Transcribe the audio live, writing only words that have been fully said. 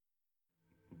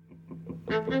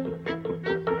Hello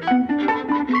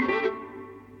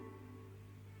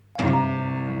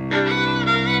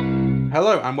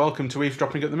and welcome to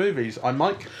Eavesdropping at the Movies. I'm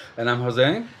Mike. And I'm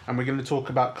Jose. And we're going to talk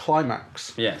about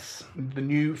Climax. Yes. The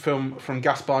new film from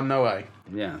Gaspar Noé.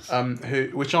 Yes.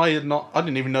 Which I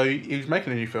didn't even know he was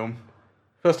making a new film.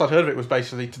 First I'd heard of it was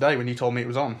basically today when you told me it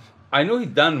was on. I knew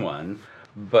he'd done one,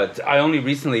 but I only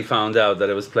recently found out that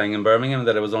it was playing in Birmingham,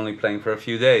 that it was only playing for a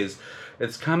few days.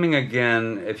 It's coming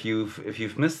again, if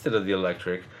you've missed it at the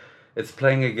Electric, it's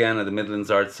playing again at the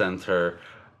Midlands Arts Centre.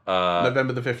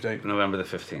 November the 15th. November the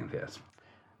 15th, yes.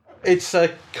 It's a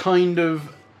kind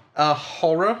of a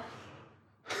horror,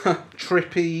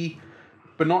 trippy,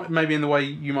 but not maybe in the way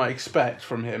you might expect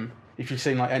from him if you've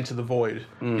seen like Enter the Void.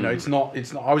 You know, it's not.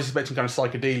 I was expecting kind of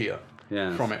psychedelia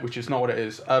from it, which is not what it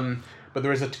is. But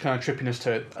there is a kind of trippiness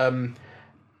to it. And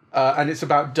it's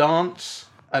about dance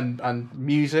and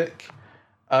music,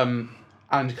 and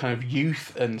kind of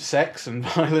youth and sex and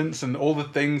violence and all the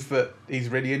things that he's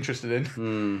really interested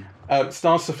in. It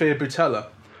stars Sofia Boutella,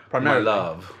 primarily. My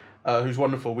love. Who's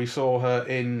wonderful. We saw her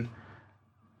in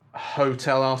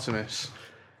Hotel Artemis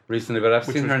Recently, but I've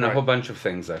seen her in great. a whole bunch of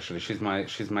things, actually. She's my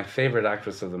favorite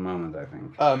actress of the moment, I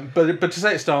think. But to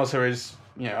say it stars her is,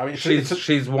 you know, I mean,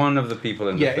 She's one of the people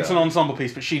in the film. it's an ensemble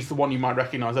piece, but she's the one you might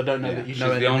recognise. I don't know that you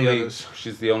know any of the others.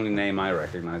 She's the only name I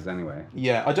recognise anyway.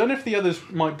 Yeah, I don't know if the others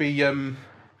might be...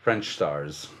 French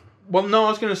stars. Well, no, I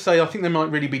was going to say, I think they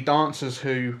might really be dancers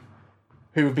who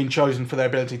have been chosen for their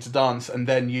ability to dance and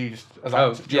then used as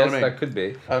actors. Do you know what I mean? That could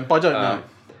be. But I don't know.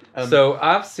 So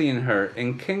I've seen her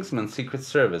in Kingsman: Secret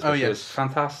Service, which was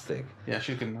fantastic. Yeah,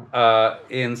 she's good in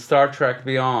In Star Trek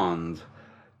Beyond,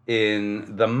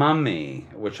 in The Mummy,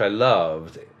 which I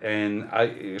loved, and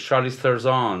Charlize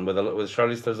Theron with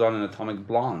Charlize Theron in Atomic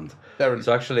Blonde.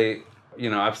 So actually, you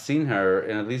know, I've seen her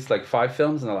in at least like 5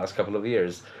 films in the last couple of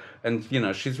years. And, you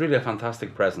know, she's really a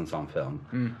fantastic presence on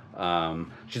film.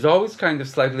 She's always kind of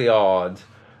slightly odd,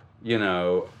 you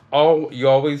know.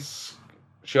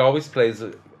 She always plays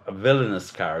a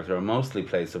villainous character, or mostly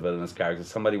plays a villainous character,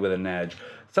 somebody with an edge,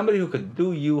 somebody who could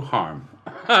do you harm,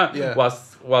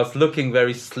 whilst looking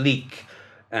very sleek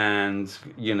and,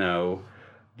 you know,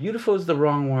 beautiful is the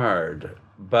wrong word,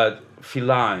 but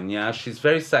feline, yeah. She's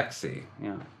very sexy,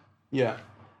 yeah. Yeah.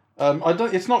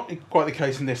 It's not quite the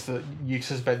case in this that you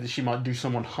suspect that she might do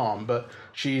someone harm, but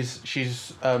she's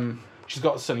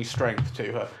got certainly strength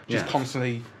to her. She's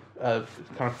constantly kind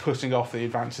of putting off the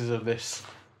advances of this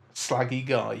slaggy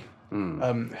guy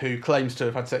who claims to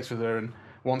have had sex with her and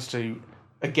wants to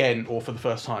again or for the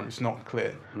first time. It's not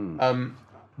clear.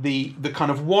 The kind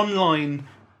of one-line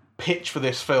pitch for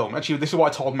this film, actually this is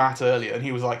what I told Matt earlier, and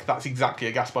he was like, that's exactly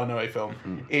a Gaspar Noé film,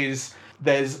 is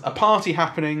there's a party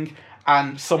happening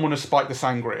and someone has spiked the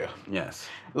sangria. Yes.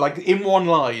 Like, in one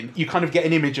line, you kind of get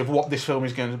an image of what this film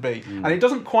is going to be. And it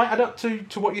doesn't quite add up to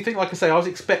what you think. Like I say, I was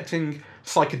expecting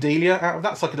psychedelia out of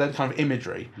that, psychedelic kind of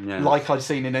imagery, like I'd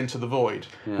seen in Enter the Void,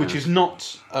 which is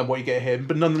not what you get here.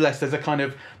 But nonetheless, there's a kind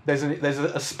of, there's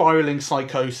a spiralling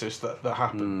psychosis that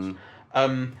happens.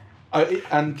 And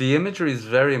the imagery is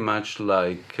very much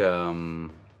like...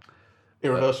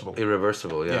 Irreversible.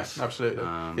 Irreversible, yes. Yeah, absolutely.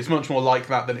 It's much more like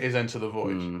that than it is Enter the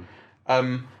Void.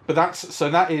 But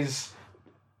that is,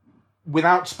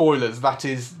 without spoilers, that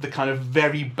is the kind of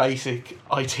very basic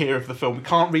idea of the film. We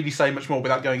can't really say much more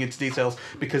without going into details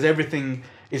because everything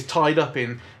is tied up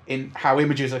in how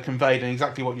images are conveyed and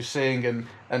exactly what you're seeing,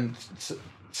 and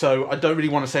so I don't really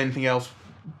want to say anything else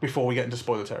before we get into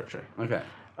spoiler territory. Okay.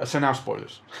 So now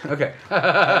spoilers. Okay.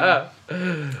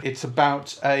 It's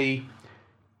about a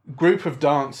group of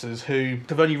dancers who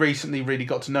have only recently really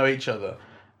got to know each other.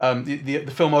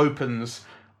 The film opens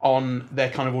on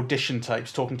their kind of audition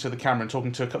tapes, talking to the camera and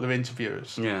talking to a couple of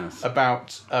interviewers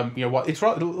about you know, what it's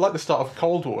right like the start of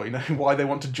Cold War, you know, why they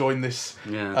want to join this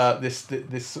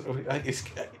it's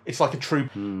like a troop,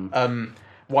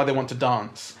 why they want to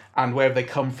dance and where they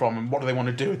come from and what do they want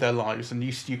to do with their lives, and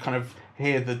you kind of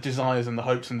hear the desires and the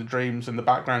hopes and the dreams and the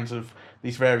backgrounds of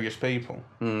these various people.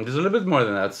 There's a little bit more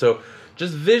than that. So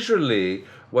just visually,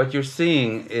 what you're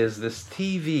seeing is this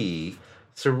TV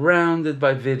surrounded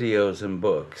by videos and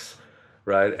books,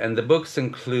 right? And the books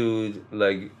include,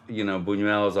 like, you know,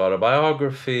 Buñuel's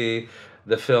autobiography,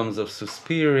 the films of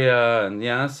Suspiria, and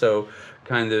so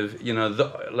kind of, you know,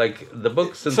 the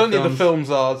books and certainly the films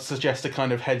suggest a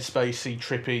kind of headspacey,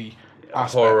 trippy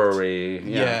aspect.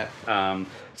 Horror-y,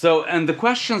 so, and the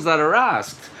questions that are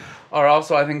asked are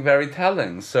also, I think, very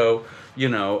telling. So, you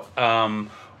know,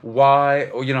 why,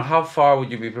 or, you know, how far would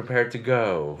you be prepared to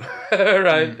go?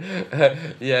 Right?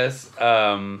 Yes.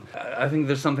 I think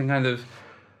there's something kind of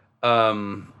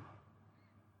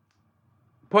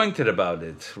pointed about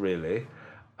it, really.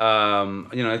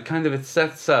 It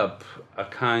sets up a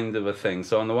kind of a thing.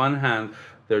 So on the one hand,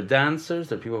 they're dancers,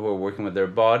 they're people who are working with their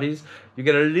bodies. You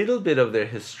get a little bit of their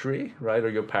history, right? Are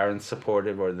your parents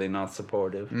supportive or are they not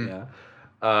supportive? Yeah.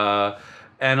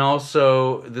 And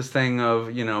also this thing of,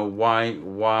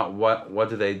 what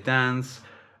do they dance?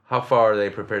 How far are they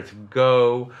prepared to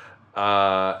go?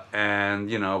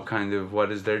 And, kind of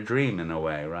what is their dream in a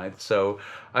way, right? So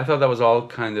I thought that was all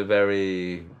kind of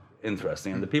very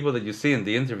interesting. And the people that you see in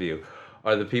the interview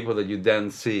are the people that you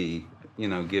then see,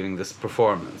 giving this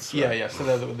performance. Right? Yeah.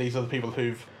 So these are the people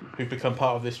who've become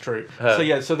part of this troupe.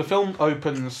 So the film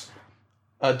opens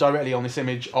directly on this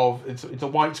image of it's a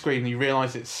white screen. And you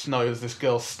realise it's snow as this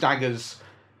girl staggers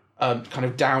kind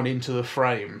of down into the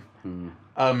frame,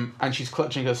 and she's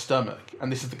clutching her stomach.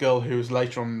 And this is the girl who is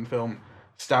later on in the film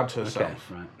stabbed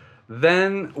herself. Okay, right.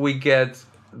 Then we get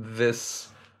this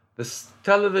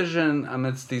television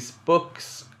amidst these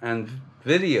books and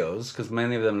videos, because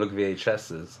many of them look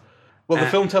VHSs. Well, the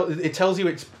film tells you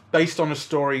it's based on a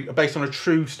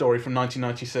true story from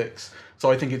 1996.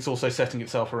 So I think it's also setting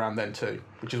itself around then too,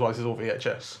 which is why this is all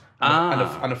VHS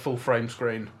and a full frame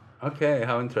screen. Okay,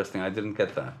 how interesting! I didn't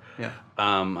get that. Yeah.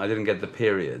 I didn't get the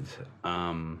period.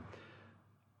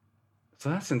 So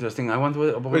that's interesting. I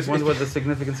wonder what the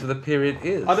significance of the period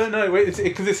is. I don't know,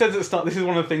 because it says at the start, this is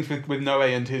one of the things with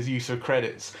Noé and his use of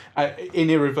credits. In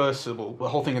Irreversible, the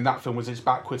whole thing in that film was it's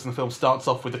backwards, and the film starts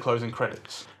off with the closing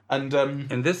credits. And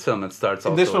in this film, it starts off.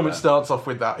 In this film, it starts off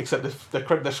with that, except they're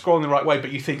scrolling the right way.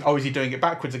 But you think, is he doing it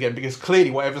backwards again? Because clearly,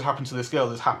 whatever's happened to this girl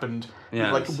has happened.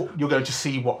 Yes. Like you're going to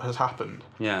see what has happened.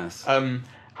 Yes. And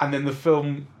then the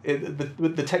film,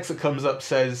 the text that comes up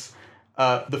says,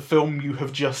 the film you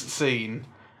have just seen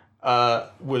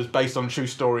was based on a true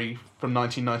story from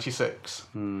 1996.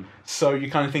 So you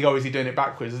kind of think, is he doing it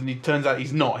backwards? And it turns out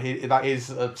he's not. That is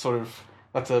a sort of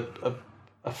a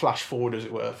flash forward, as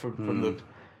it were, from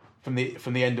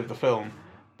the end of the film.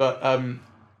 But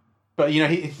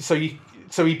he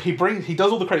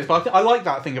does all the credits. But I like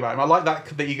that thing about him. I like that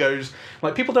he goes,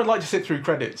 like, people don't like to sit through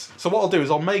credits. So what I'll do is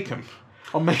I'll make them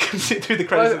sit through the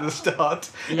credits at the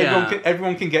start. Yeah.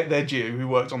 Everyone can get their due who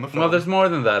worked on the film. Well, there's more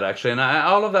than that, actually. And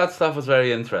all of that stuff was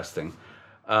very interesting.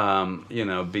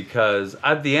 Because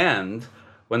at the end,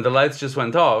 when the lights just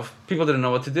went off, people didn't know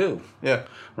what to do. Yeah.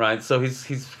 Right? So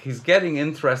he's getting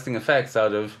interesting effects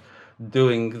out of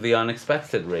doing the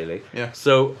unexpected, really. Yeah.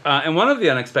 So, and one of the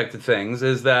unexpected things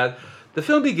is that the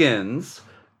film begins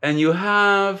and you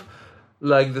have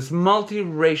like this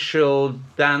multiracial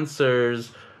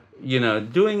dancers,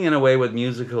 doing in a way what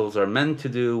musicals are meant to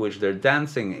do, which they're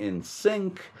dancing in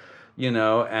sync,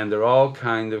 and they're all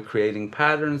kind of creating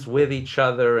patterns with each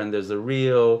other, and there's a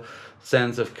real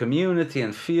sense of community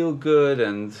and feel good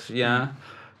and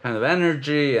kind of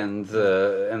energy and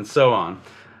so on.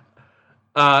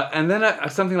 And then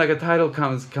something like a title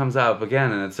comes out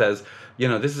again, and it says,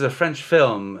 this is a French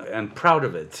film, and proud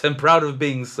of it, and proud of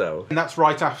being so. And that's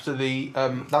right after the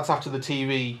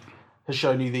TV has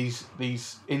shown you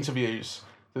these interviews.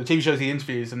 So the TV shows the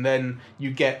interviews, and then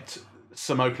you get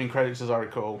some opening credits, as I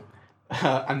recall,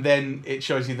 and then it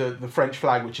shows you the French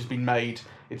flag, which has been made.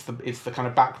 It's the kind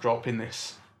of backdrop in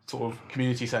this sort of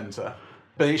community centre.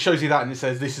 But it shows you that, and it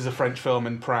says this is a French film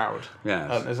and proud.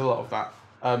 Yes. There's a lot of that.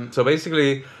 So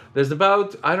basically, there's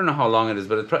about, I don't know how long it is,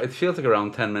 but it feels like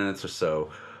around 10 minutes or so,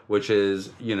 which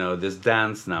is, this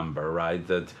dance number, right?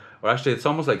 Or actually, it's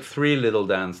almost like 3 little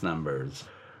dance numbers,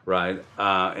 right?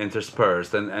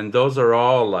 Interspersed. And those are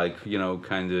all like,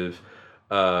 kind of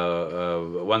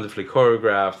wonderfully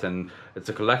choreographed, and it's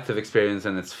a collective experience,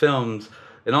 and it's filmed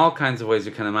in all kinds of ways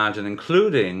you can imagine,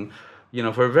 including,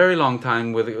 for a very long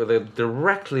time with a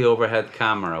directly overhead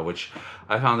camera, which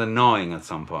I found annoying at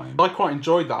some point. I quite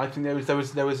enjoyed that. I think there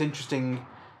was interesting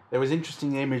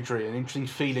imagery and interesting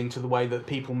feeling to the way that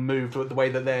people moved, the way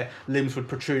that their limbs would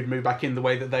protrude, move back in, the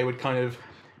way that they would kind of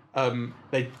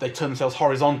they turn themselves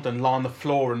horizontal and lie on the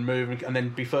floor and move and then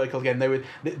be vertical again.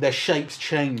 Their shapes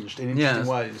changed in interesting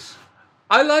ways.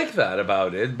 I like that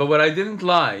about it, but what I didn't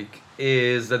like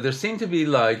is that there seemed to be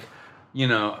like,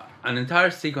 an entire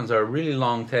sequence or a really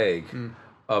long take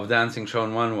of dancing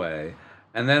shown one way,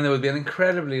 and then there would be an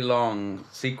incredibly long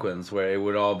sequence where it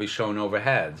would all be shown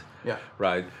overhead. Yeah.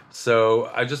 Right.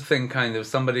 So I just think kind of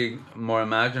somebody more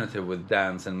imaginative with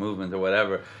dance and movement or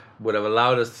whatever would have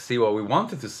allowed us to see what we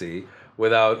wanted to see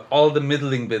without all the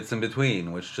middling bits in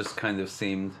between, which just kind of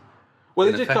seemed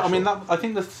ineffectual. I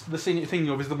think the scene you're thinking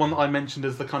of is the one that I mentioned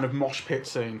as the kind of mosh pit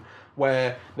scene,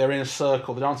 where they're in a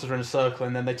circle, the dancers are in a circle,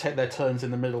 and then they take their turns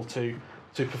in the middle to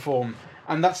perform.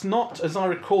 And that's not, as I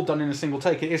recall, done in a single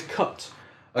take. It is cut.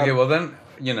 Okay, well then,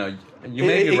 you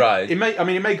may be right. It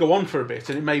may go on for a bit,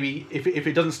 and it may be, if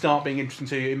it doesn't start being interesting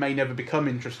to you, it may never become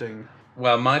interesting.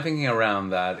 Well, my thinking around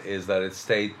that is that it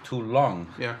stayed too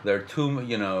long. Yeah. There are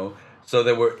too, so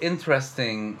there were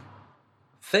interesting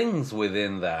things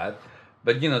within that,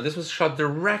 but this was shot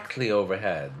directly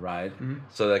overhead, right? Mm-hmm.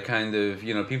 So that kind of,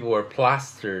 people were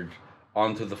plastered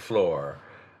onto the floor,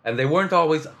 and they weren't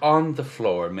always on the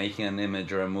floor making an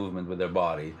image or a movement with their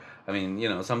body. I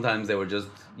mean, sometimes they were just,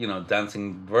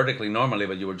 dancing vertically normally,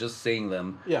 but you were just seeing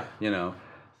them. Yeah.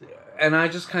 And I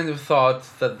just kind of thought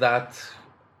that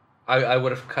I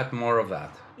would have cut more of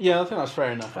that. Yeah, I think that's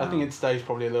fair enough. I think it stays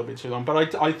probably a little bit too long,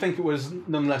 but I think it was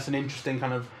nonetheless an interesting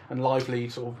kind of and lively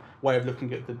sort of way of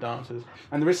looking at the dancers.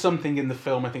 And there is something in the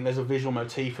film. I think there's a visual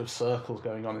motif of circles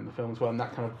going on in the film as well, and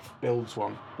that kind of builds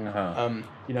one. Uh-huh.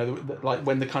 Like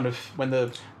when the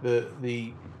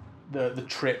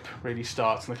trip really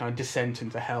starts and the kind of descent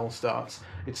into hell starts.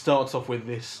 It starts off with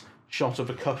this shot of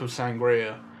a cup of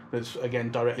sangria that's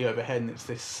again directly overhead, and it's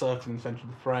this circle in the centre of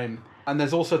the frame. And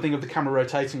there's also a thing of the camera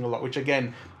rotating a lot, which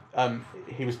again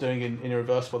he was doing in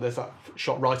Irreversible. There's that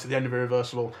shot right at the end of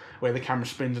Irreversible where the camera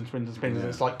spins and spins and spins, and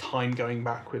it's like time going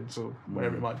backwards or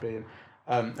whatever it might be,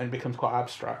 and it becomes quite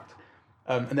abstract.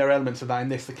 And there are elements of that in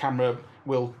this. The camera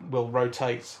will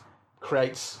rotate,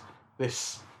 creates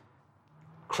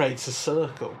a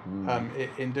circle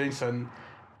in doing so, and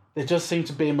there does seem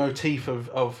to be a motif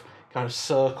of kind of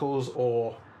circles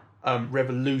or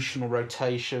revolution or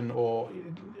rotation or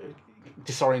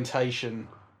disorientation.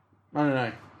 I don't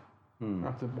know. I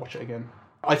have to watch it again.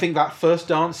 I think that first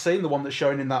dance scene, the one that's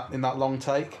shown in that long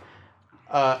take,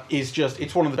 is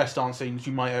it's one of the best dance scenes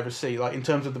you might ever see. Like in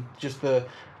terms of the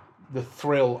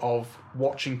thrill of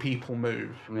watching people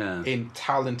move in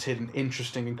talented and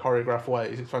interesting and choreographed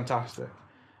ways. It's fantastic.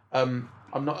 I'm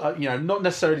not not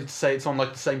necessarily to say it's on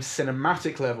like the same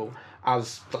cinematic level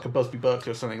as like a Busby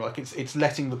Berkeley or something. Like it's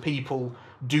letting the people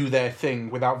do their thing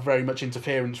without very much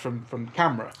interference from the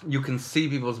camera. You can see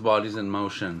people's bodies in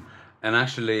motion, and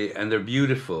they're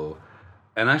beautiful.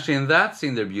 And actually in that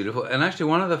scene they're beautiful. And actually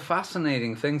one of the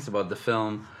fascinating things about the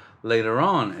film later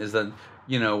on is that,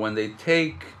 when they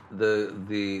take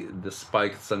the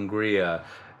spiked sangria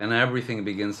and everything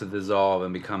begins to dissolve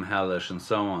and become hellish and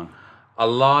so on, a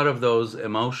lot of those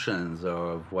emotions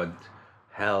of what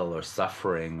hell or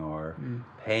suffering or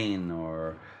pain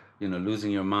or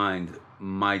losing your mind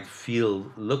might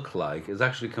look like is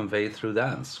actually conveyed through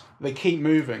dance. They keep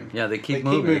moving. Yeah, they keep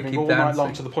moving. They keep all dancing. night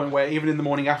long, to the point where even in the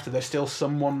morning after there's still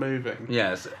someone moving.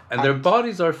 Yes, and their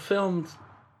bodies are filmed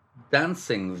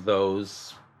dancing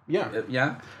those.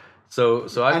 Yeah. So I and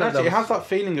thought actually it has that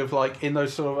feeling of like in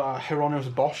those sort of Hieronymus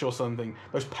Bosch or something,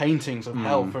 those paintings of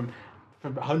hell from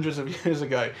hundreds of years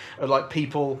ago, of like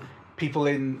people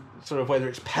in sort of, whether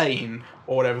it's pain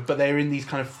or whatever, but they're in these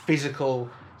kind of physical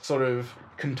sort of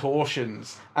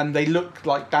contortions, and they look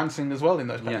like dancing as well in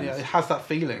those. Yes. It has that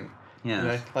feeling.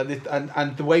 Yeah. Like this,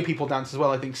 and the way people dance as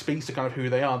well, I think, speaks to kind of who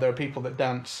they are. There are people that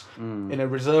dance in a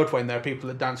reserved way, and there are people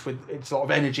that dance with it's a lot of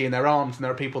energy in their arms, and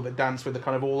there are people that dance with the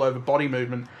kind of all over body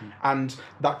movement, and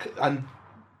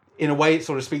in a way it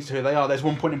sort of speaks to who they are. There's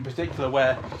one point in particular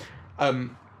where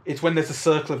it's when there's a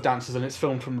circle of dancers and it's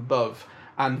filmed from above,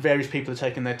 and various people are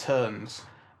taking their turns,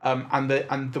 and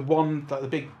the one, like the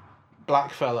big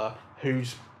black fella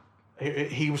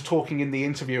he was talking in the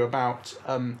interview about.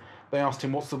 They asked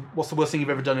him, what's the worst thing you've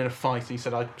ever done in a fight? He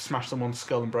said, I smashed someone's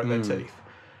skull and broke their teeth.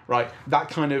 Right? That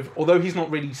kind of, although he's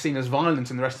not really seen as violent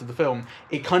in the rest of the film,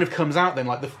 it kind of comes out then,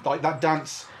 like that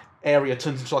dance area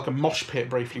turns into like a mosh pit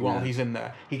briefly while he's in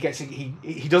there. He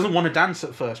doesn't want to dance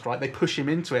at first, right? They push him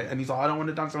into it, and he's like, I don't want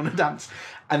to dance.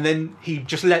 And then he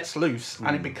just lets loose,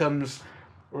 and it becomes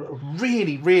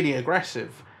really, really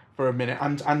aggressive for a minute.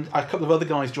 And a couple of other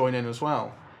guys join in as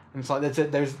well. And it's like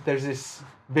there's this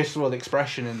visceral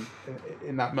expression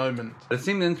in that moment. It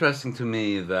seemed interesting to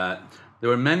me that there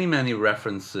were many, many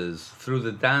references through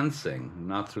the dancing,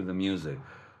 not through the music,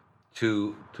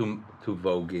 to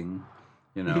voguing,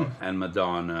 and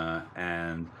Madonna,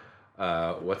 and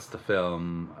what's the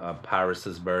film? Paris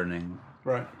is Burning.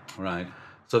 Right.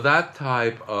 So that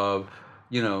type of,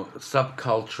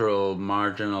 subcultural,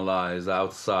 marginalized,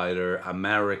 outsider,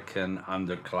 American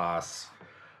underclass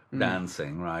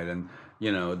dancing, right? And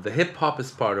the hip hop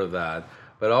is part of that,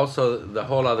 but also the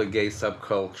whole other gay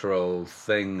subcultural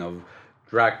thing of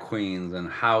drag queens and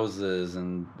houses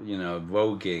and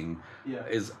voguing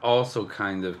is also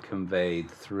kind of conveyed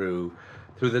through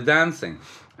the dancing,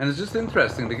 and it's just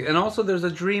interesting. And also, there's a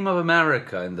dream of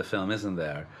America in the film, isn't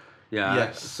there? Yeah.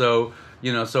 Yes. So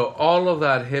so all of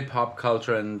that hip hop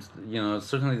culture and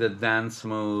certainly the dance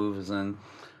moves and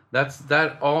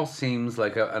that all seems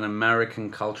like an American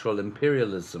cultural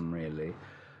imperialism, really,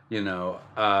 you know.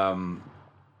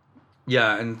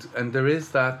 Yeah, and there is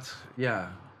that, yeah.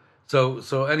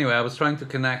 So anyway, I was trying to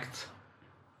connect,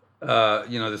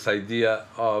 this idea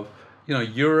of,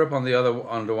 Europe on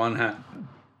the one hand,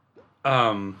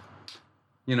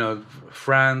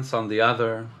 France on the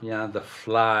other, yeah, the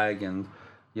flag, and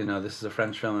this is a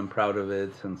French film, I'm proud of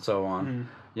it, and so on,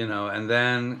 and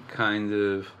then kind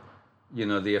of,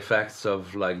 the effects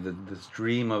of like this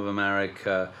dream of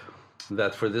America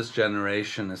that for this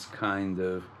generation is kind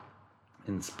of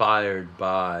inspired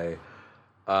by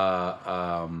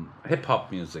hip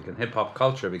hop music and hip hop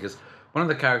culture, because one of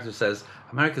the characters says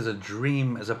America's a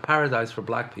dream, is a paradise for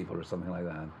black people, or something like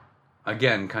that.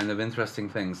 Again, kind of interesting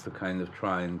things to kind of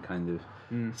try and kind of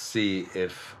see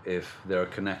if there are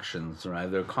connections, right?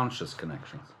 There are conscious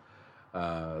connections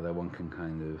that one can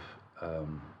kind of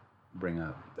bring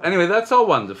up. Anyway, that's all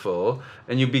wonderful,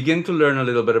 and you begin to learn a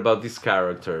little bit about these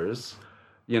characters,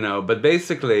 but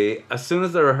basically, as soon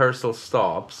as the rehearsal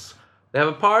stops, they have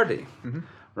a party,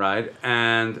 right?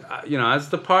 And, as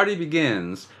the party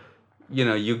begins,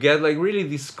 you get like really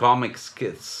these comic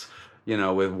skits,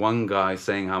 with one guy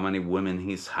saying how many women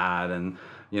he's had, and,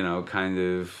 kind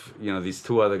of, these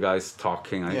two other guys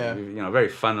talking, very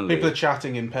funnily. People are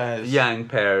chatting in pairs. Yeah, in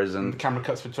pairs. And the camera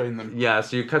cuts between them. Yeah,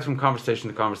 so you cut from conversation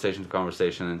to conversation to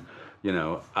conversation, and,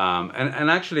 and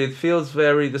actually it feels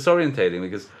very disorientating,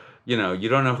 because, you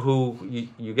don't know who,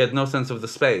 you get no sense of the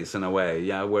space in a way,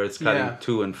 yeah, where it's cutting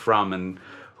to and from, and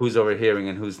who's overhearing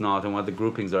and who's not, and what the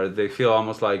groupings are. They feel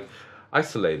almost like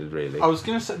isolated, really. I was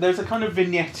going to say, there's a kind of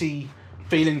vignette-y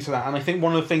feeling to that, and I think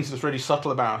one of the things that's really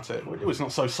subtle about it, it's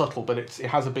not so subtle, but it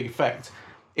has a big effect,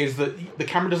 is that the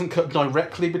camera doesn't cut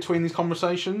directly between these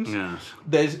conversations. Yes.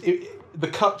 The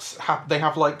cuts they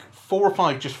have like 4 or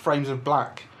 5 just frames of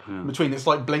black between. It's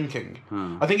like blinking.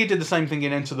 I think he did the same thing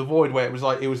in Enter the Void, where it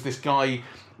was this guy,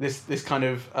 this kind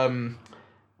of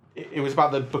it was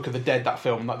about the Book of the Dead, that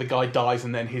film, like the guy dies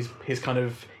and then his kind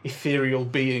of ethereal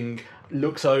being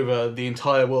looks over the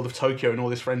entire world of Tokyo and all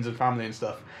his friends and family and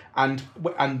stuff. And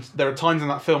there are times in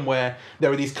that film where there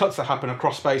are these cuts that happen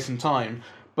across space and time,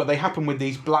 but they happen with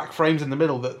these black frames in the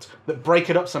middle that break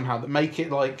it up somehow, that make it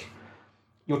like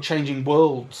you're changing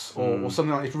worlds or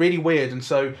something like that. It's really weird. And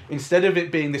so instead of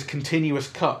it being this continuous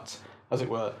cut, as it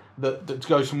were, that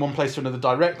goes from one place to another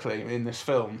directly in this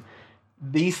film,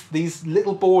 these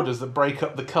little borders that break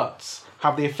up the cuts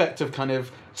have the effect of kind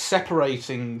of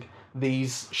separating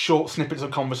these short snippets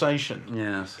of conversation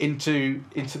into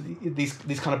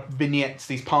these kind of vignettes,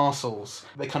 these parcels.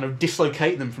 They kind of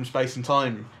dislocate them from space and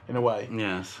time in a way.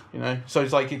 Yes. So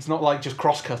it's not like just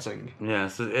cross-cutting.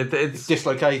 Yes, it's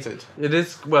dislocated. It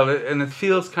is, well, and it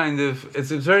feels kind of,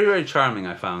 it's very, very charming,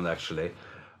 I found, actually.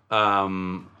 But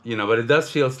it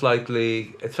does feel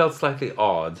it felt slightly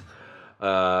odd.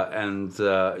 I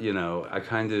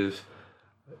kind of,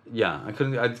 I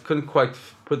couldn't quite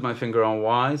put my finger on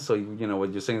why. So,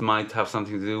 what you're saying might have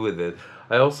something to do with it.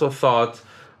 I also thought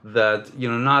that,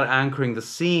 not anchoring the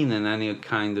scene in any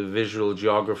kind of visual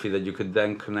geography that you could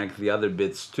then connect the other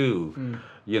bits to,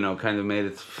 kind of made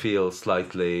it feel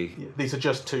slightly... These are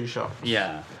just 2 shots.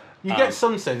 Yeah. You get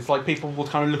some sense, like people will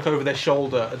kind of look over their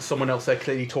shoulder at someone else they're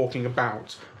clearly talking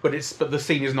about, but the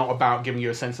scene is not about giving you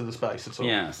a sense of the space at all.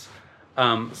 Yes.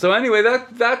 So anyway,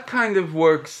 that kind of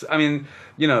works. I mean,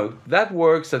 that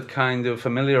works at kind of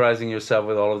familiarizing yourself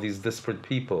with all of these disparate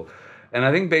people. And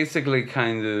I think basically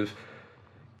kind of,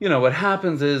 what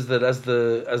happens is that as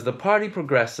the party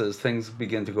progresses, things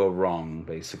begin to go wrong,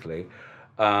 basically.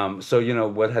 So,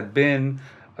 what had been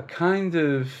a kind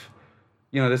of,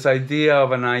 this idea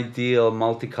of an ideal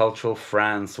multicultural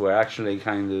France, where actually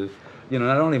kind of,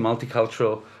 not only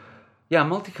multicultural,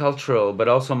 but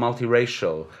also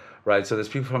multiracial. Right, so there's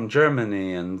people from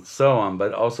Germany and so on,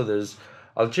 but also there's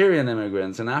Algerian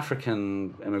immigrants and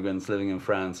African immigrants living in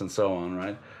France and so on,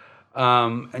 right?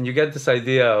 And you get this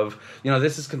idea of,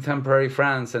 this is contemporary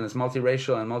France and it's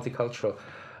multiracial and multicultural.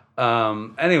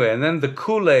 Anyway, and then the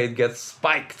Kool-Aid gets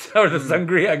spiked, or the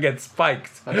sangria gets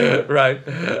spiked, right?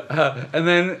 And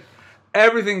then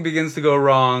everything begins to go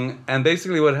wrong, and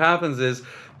basically what happens is,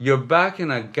 you're back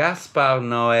in a Gaspar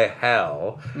Noé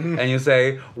hell, and you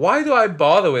say, why do I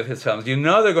bother with his films?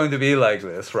 They're going to be like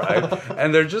this, right?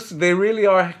 And they really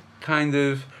are kind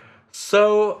of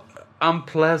so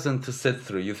unpleasant to sit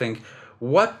through. You think,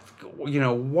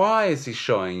 why is he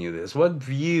showing you this? What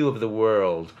view of the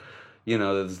world,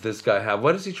 does this guy have?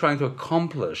 What is he trying to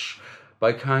accomplish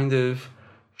by kind of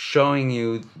showing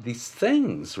you these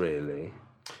things, really?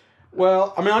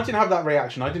 Well, I mean, I didn't have that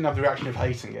reaction. I didn't have the reaction of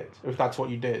hating it, if that's what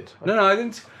you did. No, I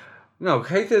didn't. No,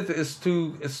 hated is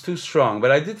too strong.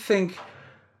 But I did think,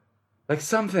 like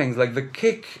some things, like the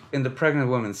kick in the pregnant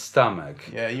woman's stomach.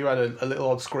 Yeah, you had a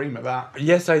little odd scream at that.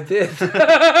 Yes, I did.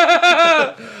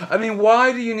 I mean,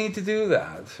 why do you need to do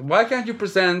that? Why can't you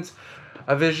present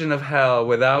a vision of hell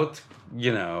without,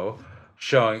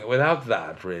 showing, without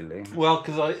that, really? Well,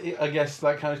 because I guess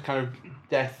that kind of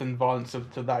death and violence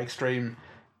to that extreme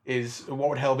is, what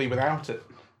would hell be without it?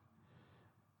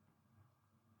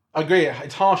 I agree,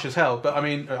 it's harsh as hell, but I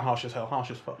mean, harsh as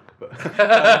fuck, but,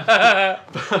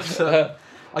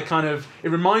 it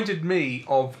reminded me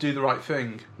of Do the Right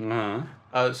Thing,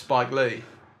 Spike Lee,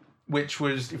 which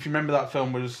was, if you remember that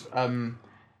film, was,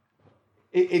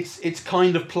 it's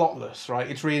kind of plotless, right?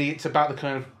 It's about the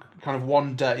kind of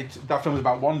one day, that film was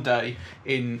about one day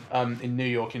in New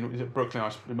York, is it Brooklyn?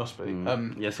 It must be.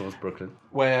 Yes, it was Brooklyn.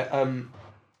 Where,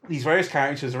 these various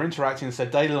characters are interacting in their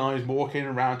daily lives, walking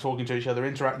around, talking to each other,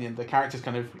 interacting, and the characters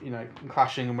kind of,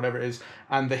 clashing and whatever it is.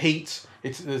 And the heat,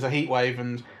 there's a heat wave,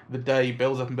 and the day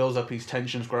builds up, these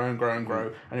tensions grow and grow and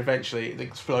grow, and eventually it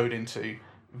explode into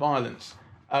violence.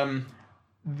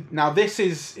 Now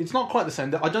it's not quite the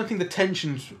same. I don't think the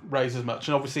tensions raise as much,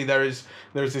 and obviously there is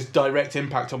this direct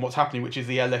impact on what's happening, which is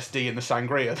the LSD and the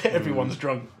sangria that everyone's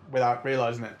drunk without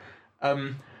realising it.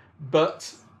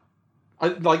 But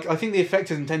I think the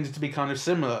effect is intended to be kind of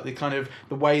similar.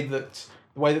 The way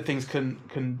that things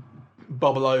can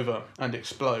bubble over and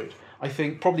explode. I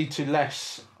think probably to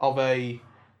less of a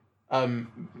kind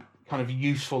of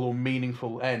useful or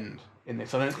meaningful end in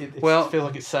this. It feels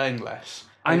like it's saying less.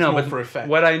 I know, but for effect.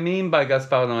 What I mean by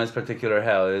Gaspar Noé's particular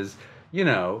hell is,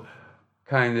 Gaspar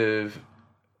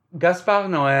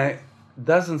Noé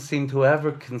doesn't seem to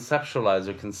ever conceptualize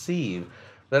or conceive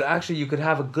that actually you could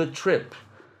have a good trip.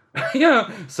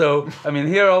 So I mean,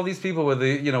 here are all these people with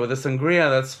the sangria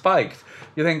that's spiked.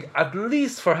 You think at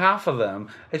least for half of them,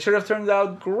 it should have turned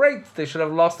out great. They should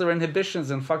have lost their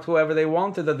inhibitions and fucked whoever they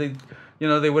wanted that they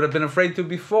would have been afraid to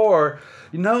before.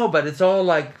 But it's all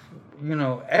like,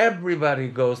 everybody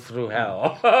goes through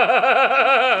hell.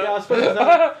 Yeah, I suppose.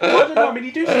 I don't know. I mean,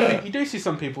 you do see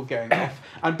some people getting off,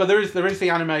 but there is the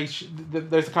animation.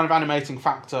 There's a kind of animating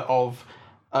factor of.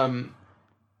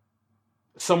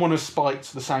 Someone has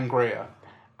spiked the sangria,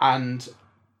 and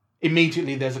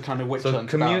immediately there's a kind of witch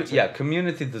hunt about it.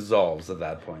 Community dissolves at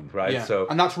that point, right? Yeah. So,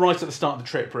 and that's right at the start of the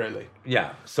trip, really.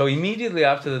 Yeah. So immediately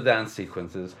after the dance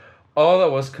sequences, all that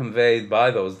was conveyed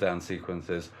by those dance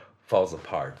sequences falls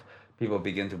apart. People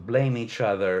begin to blame each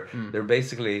other. They're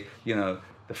basically, the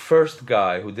first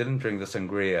guy who didn't drink the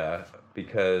sangria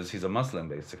because he's a Muslim,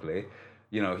 basically.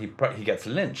 He gets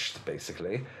lynched,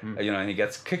 basically, and he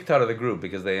gets kicked out of the group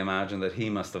because they imagine that he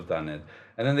must have done it.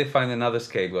 And then they find another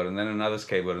scapegoat, and then another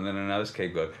scapegoat, and then another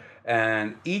scapegoat.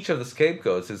 And each of the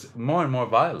scapegoats is more and more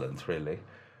violent, really.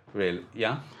 Really,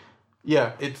 yeah?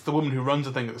 Yeah, it's the woman who runs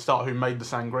the thing at the start who made the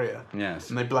sangria. Yes.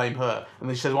 And they blame her. And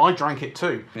then she says, well, I drank it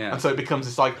too. Yeah. And so it becomes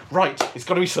this it's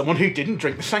got to be someone who didn't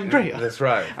drink the sangria. That's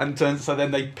right. And so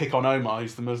then they pick on Omar,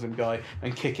 who's the Muslim guy,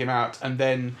 and kick him out. And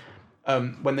then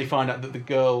when they find out that the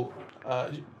girl,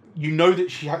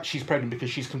 that she's pregnant because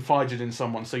she's confided in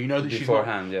someone, so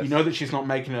that she's not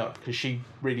making it up because she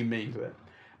really means it.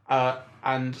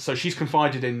 And so she's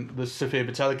confided in the Sofia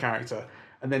Boutella character,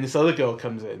 and then this other girl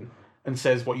comes in and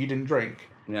says, "What, you didn't drink?"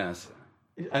 Yes.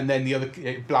 And then the other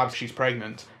blabs she's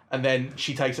pregnant, and then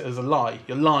she takes it as a lie.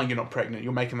 You're lying. You're not pregnant.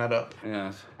 You're making that up.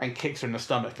 Yes. And kicks her in the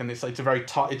stomach, and it's a very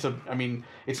it's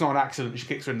not an accident. She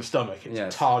kicks her in the stomach.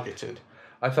 It's targeted.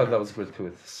 I thought that was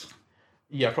gratuitous.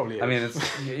 Yeah, probably is. I mean, it's,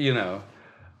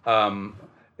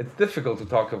 it's difficult to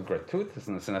talk of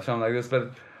gratuitousness in a film like this,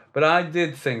 but I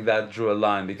did think that drew a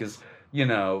line because,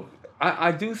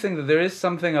 I do think that there is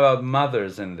something about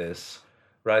mothers in this,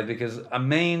 right? Because a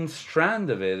main strand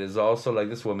of it is also like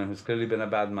this woman who's clearly been a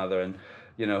bad mother and,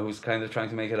 who's kind of trying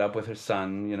to make it up with her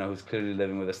son, who's clearly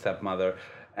living with a stepmother.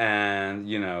 And,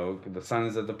 the son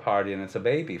is at the party and it's a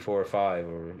baby, 4 or 5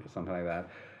 or something like that.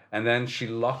 And then she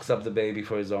locks up the baby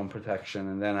for his own protection,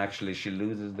 and then actually she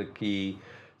loses the key.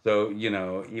 So,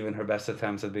 even her best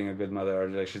attempts at being a good mother are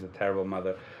like she's a terrible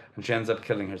mother, and she ends up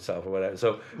killing herself or whatever.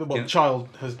 So, the child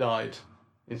has died,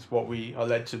 is what we are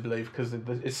led to believe, because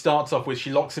it starts off with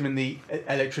she locks him in the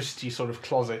electricity sort of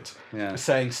closet,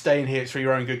 saying, "Stay in here, it's for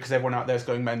your own good, because everyone out there is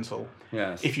going mental.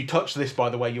 Yes. If you touch this, by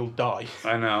the way, you'll die."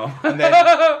 I know.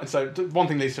 and so one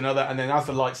thing leads to another, and then as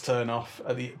the lights turn off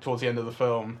towards the end of the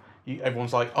film,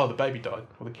 everyone's like, "Oh, the baby died,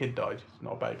 or the kid died." It's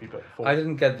not a baby, but... I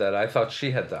didn't get that. I thought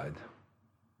she had died.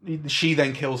 She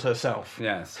then kills herself.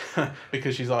 Yes.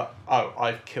 Because she's like, "Oh,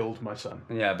 I've killed my son."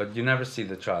 Yeah, but you never see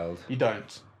the child. You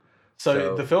don't.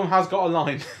 So the film has got a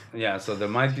line. Yeah, so there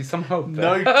might be some hope.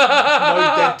 No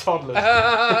dead toddlers.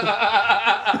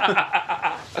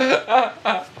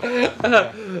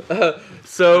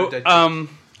 So,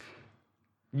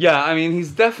 yeah, I mean, he's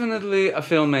definitely a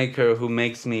filmmaker who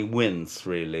makes me wince,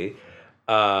 really.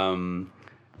 And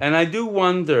I do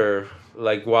wonder,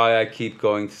 like, why I keep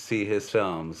going to see his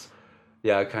films.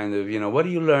 Yeah, kind of, what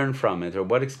do you learn from it, or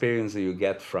what experience do you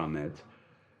get from it?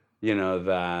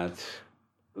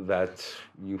 That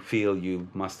you feel you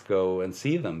must go and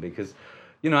see them, because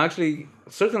actually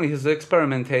certainly his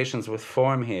experimentations with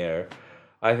form here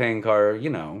I think are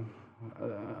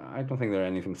I don't think they're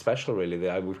anything special really.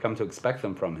 We've come to expect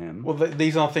them from him. Well,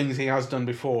 these are things he has done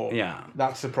before. Yeah,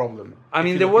 that's the problem. I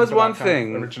mean, there was one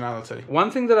thing, originality.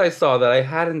 One thing that I saw that I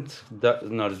hadn't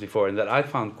noticed before and that I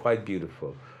found quite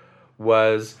beautiful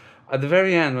was at the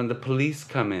very end when the police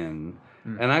come in.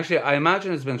 And actually, I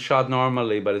imagine it's been shot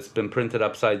normally, but it's been printed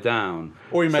upside down.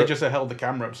 Or he may just have held the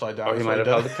camera upside down. Or he might have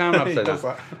held the camera upside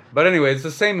down. But anyway, it's the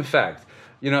same effect.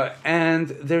 And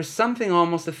there's something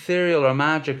almost ethereal or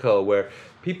magical where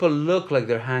people look like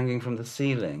they're hanging from the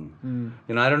ceiling.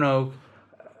 I don't know.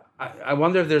 I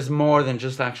wonder if there's more than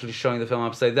just actually showing the film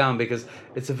upside down, because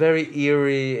it's a very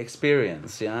eerie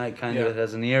experience. Yeah, it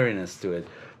has an eeriness to it.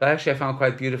 But actually, I found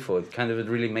quite beautiful. It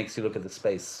really makes you look at the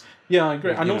space. Yeah, I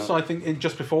agree. And also, I think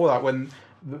just before that, when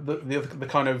the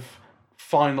kind of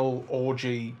final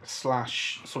orgy /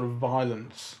 sort of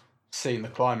violence scene, the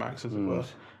climax, as it were,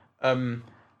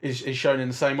 is shown in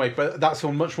the same way, but that's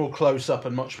all much more close up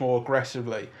and much more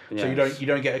aggressively. Yes. So you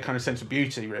don't get a kind of sense of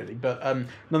beauty really. But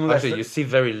nonetheless, actually, you see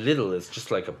very little. It's just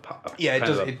like it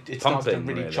starts to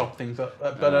really chop things up.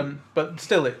 But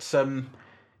still, it's you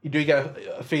do get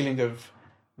a feeling of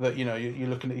that you're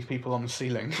looking at these people on the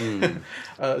ceiling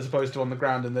as opposed to on the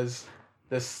ground, and there's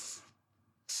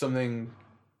something.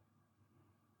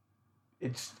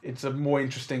 It's a more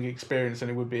interesting experience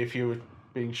than it would be if you were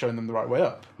being shown them the right way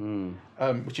up,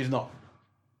 which is not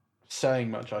saying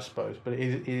much, I suppose, but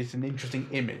it is an interesting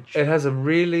image. It has a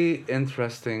really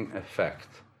interesting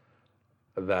effect,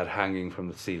 that hanging from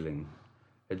the ceiling.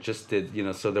 It just did,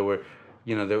 so there were.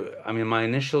 My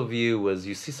initial view was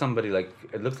you see somebody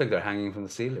it looks like they're hanging from the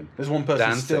ceiling. There's one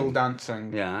person still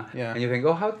dancing. Yeah. And you think,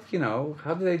 oh, how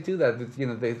do they do that?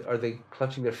 Are they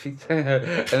clutching their feet?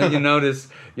 And then you notice,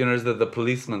 that the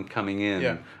policemen coming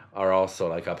in are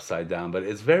also upside down. But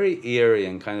it's very eerie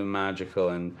and kind of magical,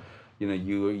 and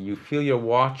you feel you're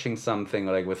watching something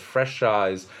with fresh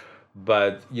eyes,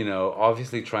 but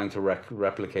obviously trying to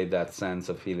replicate that sense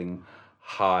of feeling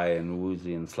high and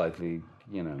woozy and slightly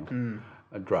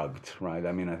drugged, right?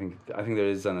 I mean, I think there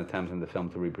is an attempt in the film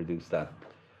to reproduce that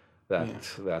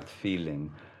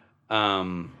feeling.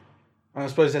 And I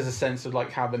suppose there's a sense of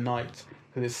how the night,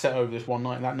 because it's set over this one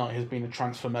night, and that night has been a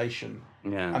transformation.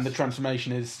 Yes. And the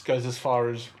transformation goes as far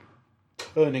as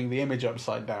turning the image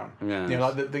upside down.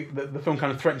 Yes. The film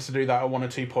kind of threatens to do that at one or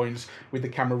two points with the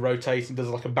camera rotating, does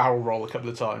a barrel roll a couple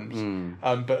of times,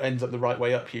 but ends up the right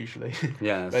way up usually.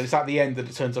 Yes. But it's at the end that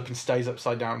it turns up and stays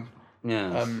upside down.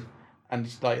 Yes. And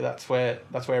that's where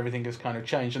everything has kind of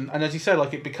changed. And as you said,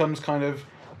 it becomes kind of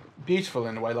beautiful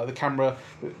in a way, the camera,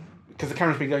 because the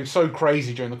camera's been going so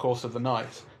crazy during the course of the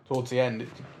night. Towards the end,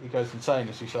 it goes insane,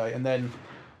 as you say, and then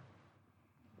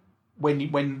when you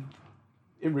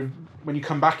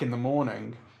come back in the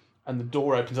morning and the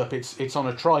door opens up, it's on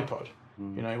a tripod,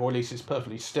 or at least it's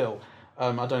perfectly still.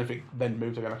 I don't know if it then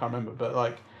moves again. I can't remember,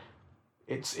 but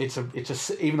it's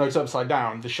even though it's upside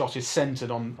down, the shot is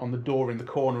centered on the door in the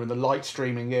corner and the light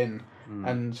streaming in,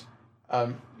 and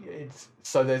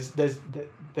so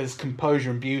there's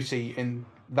composure and beauty in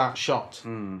that shot.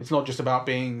 It's not just about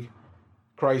being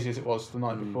crazy as it was the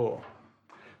night before.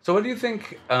 So what do you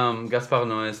think Gaspar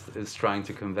Noé is trying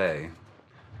to convey?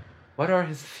 What are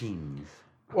his themes?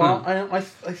 Well, I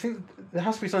think there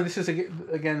has to be something. This is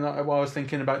again while I was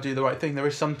thinking about Do the Right Thing. There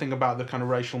is something about the kind of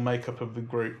racial makeup of the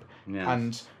group,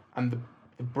 and the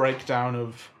breakdown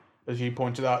of, as you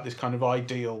pointed out, this kind of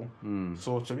ideal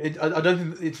sort of. I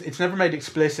don't think it's never made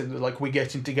explicit that we're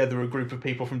getting together a group of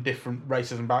people from different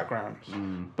races and backgrounds,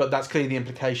 but that's clearly the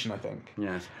implication, I think.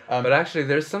 Yes, but actually,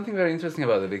 there's something very interesting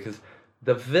about it, because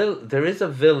there is a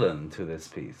villain to this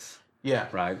piece. Yeah.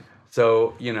 Right.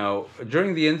 So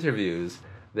during the interviews,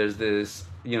 there's this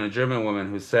German woman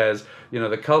who says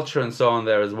the culture and so on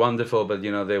there is wonderful, but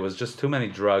there was just too many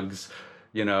drugs.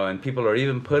 And people are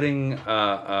even putting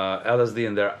LSD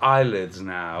in their eyelids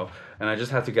now, and I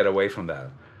just had to get away from that.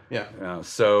 Yeah.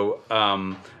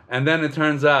 And then it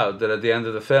turns out that at the end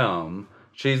of the film,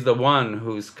 she's the one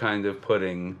who's kind of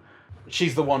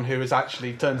she's the one who is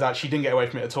actually, turns out she didn't get away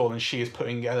from it at all, and she is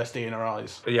putting LSD in her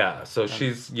eyes. Yeah, so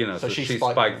she's, so she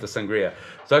spiked the sangria.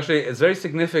 So actually, it's very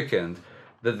significant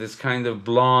that this kind of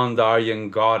blonde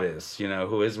Aryan goddess,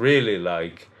 who is really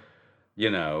like,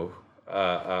 this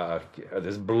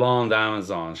blonde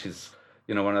Amazon. She's,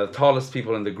 one of the tallest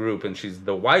people in the group, and she's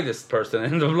the whitest person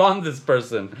and the blondest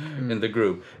person in the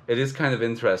group. It is kind of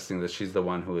interesting that she's the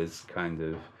one who is kind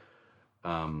of,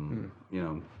 Go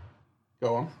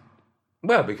on.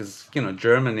 Well, because,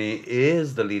 Germany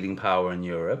is the leading power in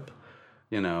Europe.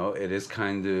 It is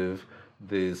kind of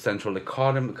the central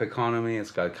economy.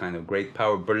 It's got kind of great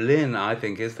power. Berlin, I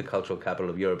think, is the cultural capital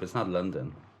of Europe. It's not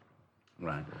London.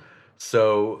 Right.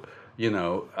 So,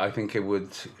 I think it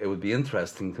would be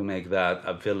interesting to make that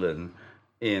a villain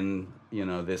in,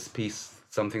 this piece,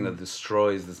 something that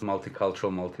destroys this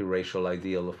multicultural, multiracial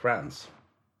ideal of France.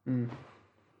 Mm.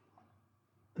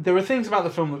 There are things about the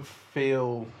film that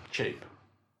feel cheap.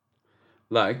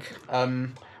 Like?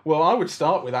 Well, I would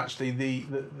start with actually the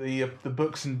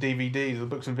books and DVDs, the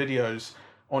books and videos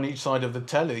on each side of the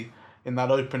telly in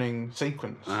that opening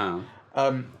sequence. Uh-huh.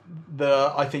 I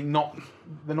think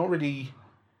they're not really.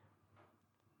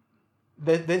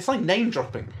 It's like name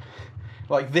dropping.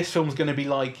 Like, this film's going to be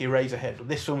like Eraserhead.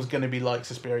 This film's going to be like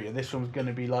Suspiria. This film's going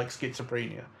to be like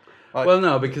Schizophrenia. Like, well,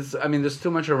 no, because there's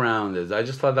too much around it. I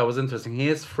just thought that was interesting. He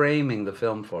is framing the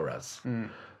film for us.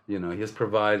 He is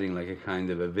providing like a kind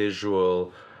of a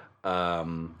visual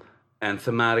and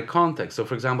thematic context. So,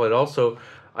 for example, I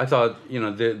thought,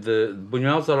 the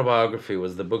Buñuel's autobiography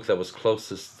was the book that was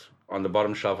closest on the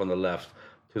bottom shelf on the left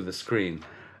to the screen.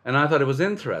 And I thought it was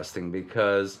interesting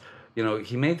because,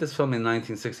 he made this film in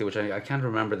 1960, which I can't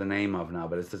remember the name of now,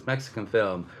 but it's this Mexican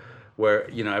film where,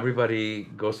 everybody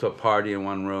goes to a party in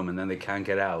one room and then they can't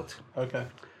get out. Okay.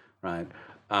 Right.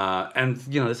 And,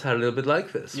 this had a little bit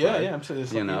like this. Yeah, right? yeah, absolutely.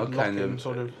 It's like kind of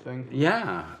sort of thing.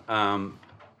 Yeah.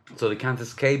 So they can't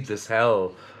escape this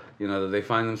hell, that they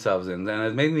find themselves in. And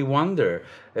it made me wonder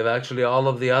if actually all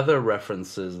of the other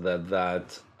references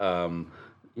that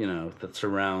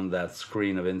surround that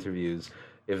screen of interviews,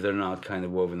 if they're not kind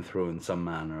of woven through in some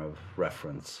manner of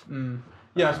reference.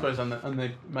 Yeah, I suppose, and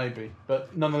they may be.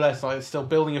 But nonetheless, it's still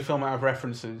building a film out of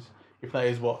references, if that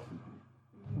is what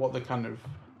the kind of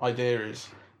idea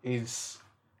is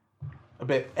a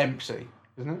bit empty,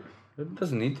 isn't it? It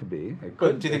doesn't need to be. Do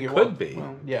you think it could be?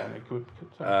 Well, yeah, it could.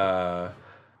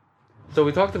 So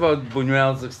we talked about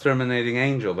Buñuel's Exterminating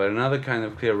Angel, but another kind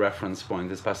of clear reference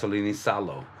point is Pasolini's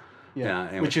Salo.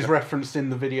 Yeah, which is referenced in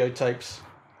the videotapes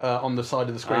on the side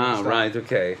of the screen. Right,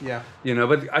 okay. Yeah.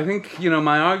 But I think,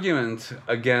 my argument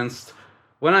against...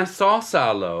 When I saw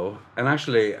Salo, and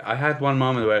actually I had one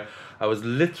moment where I was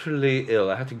literally ill.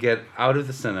 I had to get out of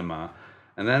the cinema,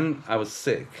 and then I was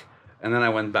sick, and then I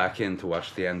went back in to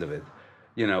watch the end of it.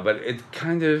 But it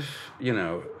kind of,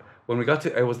 when we got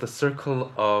to... It was the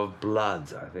Circle of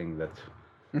Blood, I think, that,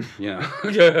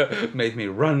 made me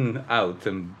run out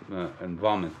and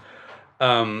vomit.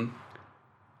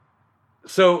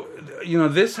 So,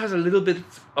 this has a little bit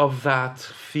of that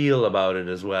feel about it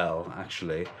as well,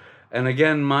 actually. And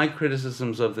again, my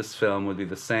criticisms of this film would be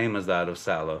the same as that of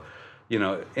Salo.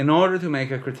 In order to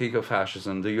make a critique of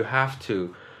fascism, do you have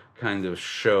to kind of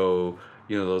show,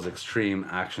 those extreme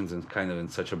actions in kind of in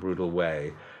such a brutal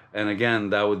way? And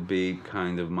again, that would be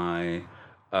kind of my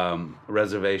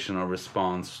reservation or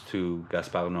response to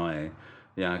Gaspar Noé.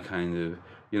 Yeah, kind of,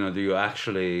 do you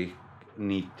actually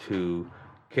need to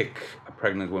kick a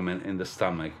pregnant woman in the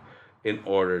stomach in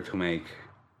order to make,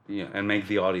 and make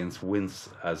the audience wince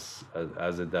as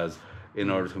it does, in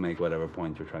order to make whatever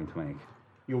point you're trying to make?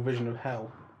 Your vision of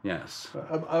hell. Yes.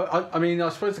 I mean, I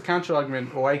suppose the counter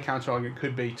argument, or a counter argument,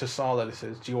 could be to Salo. This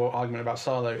is to your argument about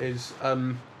Salo is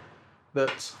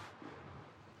that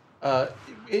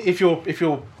if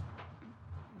you're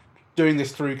doing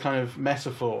this through kind of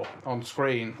metaphor on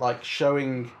screen, like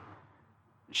showing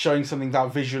something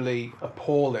that visually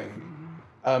appalling,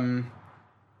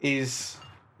 is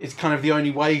kind of the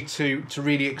only way to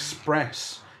really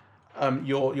express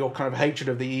your kind of hatred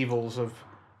of the evils of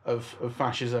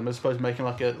fascism, as opposed to making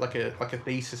like a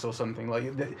thesis or something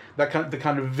like that. The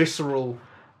kind of visceral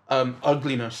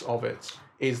ugliness of it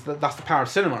is that's the power of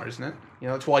cinema, isn't it?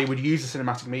 That's why you would use a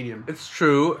cinematic medium. It's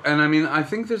true, and I mean, I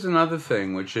think there's another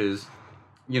thing, which is,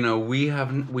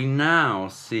 we now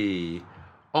see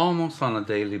almost on a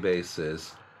daily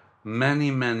basis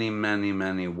many, many, many,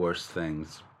 many worse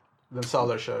things than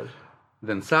Salo shows.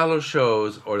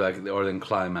 Or than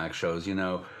climax shows.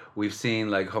 We've seen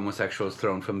like homosexuals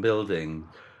thrown from building,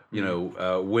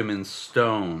 women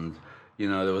stoned.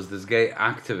 There was this gay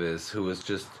activist who was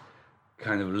just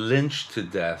kind of lynched to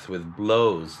death with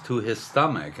blows to his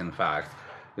stomach, in fact,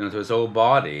 to his whole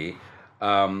body,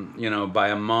 by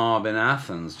a mob in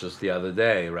Athens just the other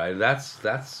day, right? That's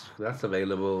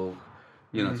available,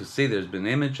 to see. There's been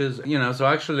images, so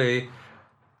actually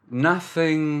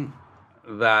nothing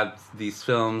that these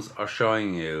films are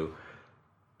showing you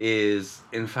is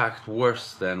in fact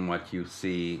worse than what you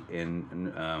see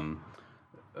in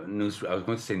news. I was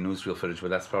going to say newsreel footage, but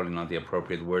that's probably not the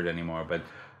appropriate word anymore. But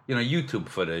YouTube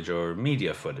footage or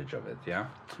media footage of it. Yeah.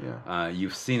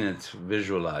 You've seen it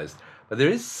visualized, but there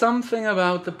is something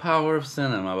about the power of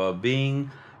cinema, about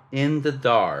being in the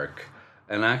dark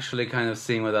and actually kind of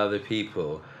seeing with other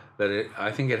people, that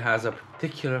I think it has a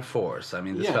particular force. I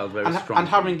mean, this felt very strong. And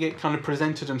having it kind of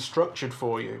presented and structured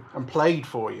for you and played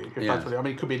for you. If that's what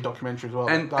it could be a documentary as well.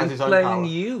 And playing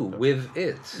you with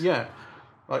it. Yeah.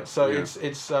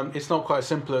 It's not quite as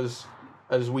simple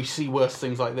as we see worse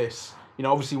things like this.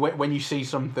 Obviously when you see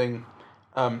something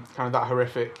kind of that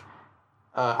horrific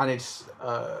and it's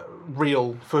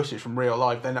real footage from real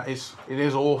life, then it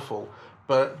is awful.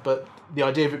 But the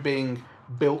idea of it being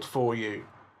built for you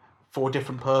for a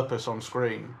different purpose on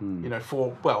screen,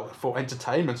 for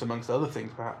entertainment amongst other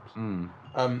things perhaps,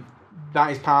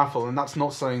 that is powerful, and that's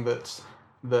not something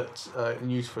that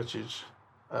news footage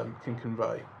can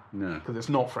convey. No, because it's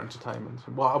not for entertainment.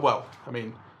 Well, I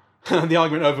mean, the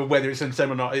argument over whether it's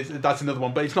entertainment or not, that's another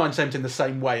one, but it's not entertainment in the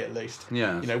same way, at least.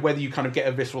 Yeah. Whether you kind of get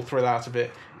a visceral thrill out of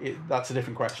it, that's a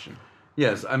different question.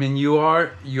 Yes, I mean,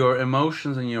 your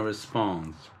emotions and your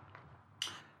response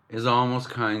is almost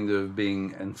kind of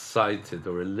being incited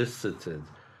or elicited,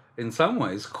 in some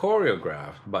ways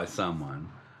choreographed by someone,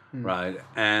 right?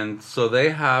 And so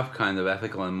they have kind of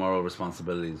ethical and moral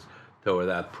responsibilities toward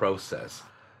that process,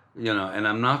 and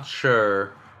I'm not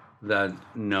sure that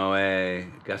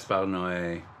Gaspar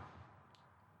Noé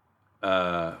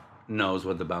knows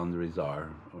what the boundaries are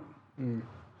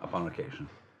upon occasion.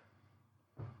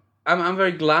 I'm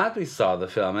very glad we saw the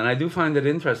film, and I do find it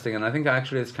interesting, and I think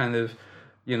actually it's kind of,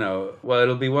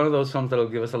 it'll be one of those films that'll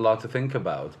give us a lot to think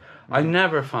about. I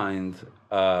never find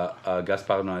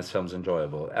Gaspar Noé's films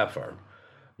enjoyable, ever.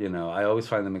 I always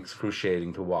find them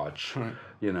excruciating to watch. Right.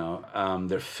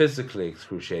 They're physically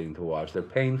excruciating to watch. They're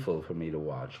painful for me to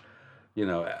watch.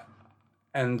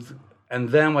 And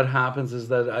then what happens is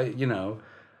that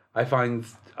I find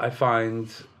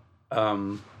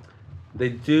they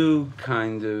do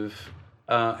kind of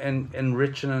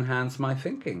enrich and enhance my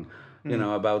thinking,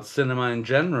 about cinema in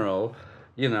general,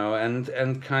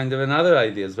 and kind of in other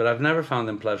ideas, but I've never found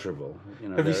them pleasurable.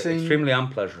 Extremely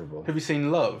unpleasurable. Have you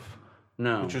seen Love?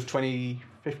 No. Which was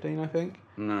 2015, I think.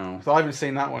 No. So I haven't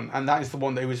seen that one, and that is the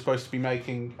one that he was supposed to be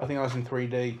making. I think that was in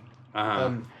 3D,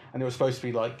 and it was supposed to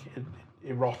be like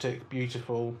erotic,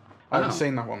 beautiful. I haven't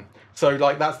seen that one. So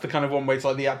that's the kind of one where it's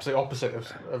like the absolute opposite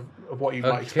of what you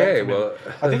might expect. Okay, well,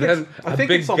 I think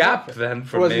big it's on gap Netflix. Then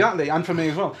for me. Exactly, and for me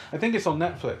as well. I think it's on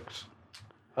Netflix.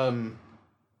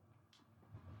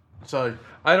 So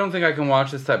I don't think I can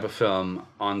watch this type of film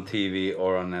on TV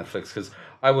or on Netflix, because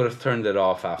I would have turned it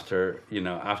off after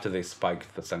they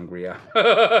spiked the sangria.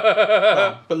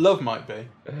 But Love might be.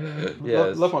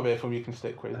 Yes. Love might be a film you can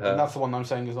stick with. And that's the one I'm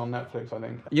saying is on Netflix, I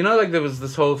think. There was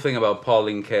this whole thing about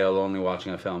Pauline Kael only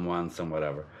watching a film once and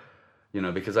whatever.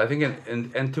 Because I think,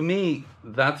 and to me,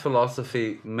 that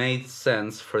philosophy made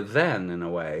sense for then, in a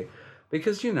way.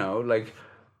 Because,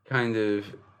 kind of,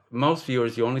 most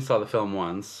viewers, you only saw the film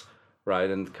once,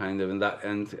 right? And kind of,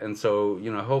 and so,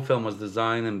 a whole film was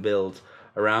designed and built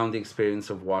around the experience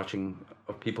of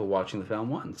people watching the film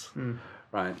once,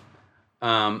 right?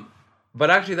 But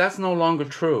actually, that's no longer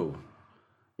true.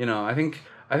 I think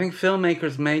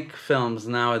filmmakers make films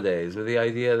nowadays with the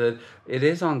idea that it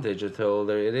is on digital,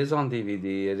 it is on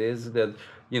DVD, it is that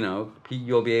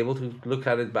you'll be able to look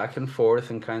at it back and forth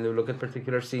and kind of look at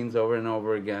particular scenes over and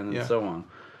over again and so on,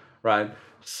 right?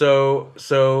 So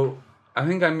I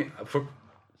think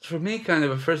for me, kind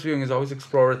of a first viewing is always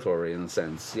exploratory in a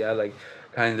sense,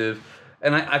 kind of,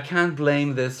 and I can't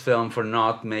blame this film for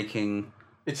not making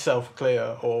itself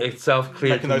clear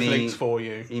making those me links for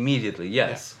you immediately.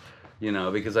 Yes,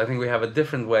 because I think we have a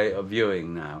different way of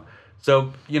viewing now.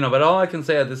 So but all I can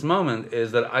say at this moment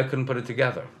is that I couldn't put it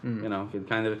together.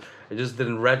 It just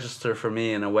didn't register for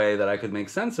me in a way that I could make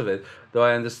sense of it. Though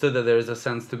I understood that there is a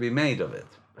sense to be made of it.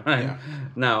 Right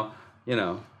now,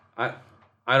 I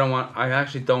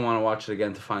actually don't want to watch it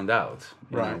again to find out.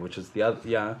 Which is the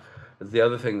other. It's the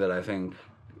other thing that I think,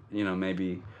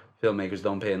 maybe filmmakers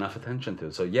don't pay enough attention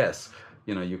to. So yes,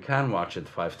 you can watch it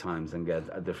 5 times and get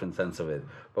a different sense of it.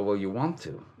 But will you want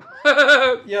to?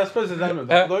 Yeah, I suppose there's an element of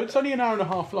that. Although it's only an hour and a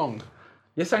half long.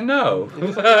 Yes, I know.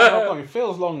 It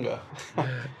feels longer.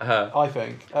 I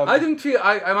think. I didn't feel.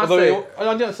 I must say.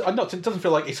 It doesn't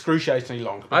feel like excruciatingly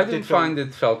long. I didn't find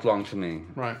it felt long to me.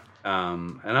 Right.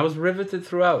 And I was riveted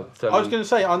throughout. I was going to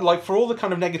say, like, for all the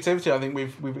kind of negativity I think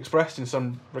we've expressed in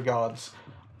some regards,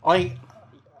 I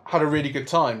had a really good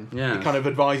time. Yeah. Kind of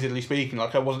advisedly speaking,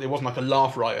 like it wasn't like a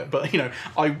laugh riot, but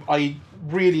I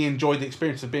really enjoyed the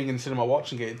experience of being in the cinema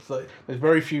watching it. It's like, there's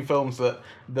very few films that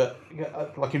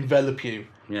like envelop you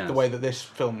the way that this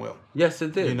film will. Yes,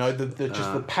 it did.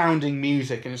 Just the pounding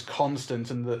music, and it's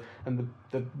constant, and the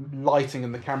lighting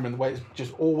and the camera and the way it's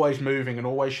just always moving and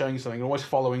always showing something, always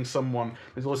following someone.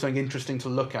 There's always something interesting to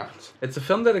look at. It's a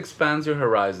film that expands your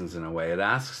horizons in a way. It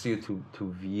asks you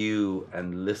to view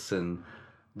and listen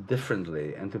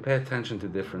differently, and to pay attention to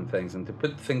different things, and to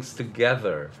put things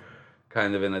together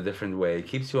kind of in a different way. It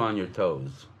keeps you on your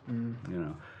toes, and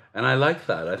I like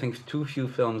that. I think too few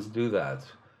films do that,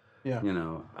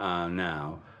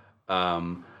 now.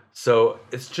 So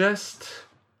it's just...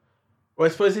 Well,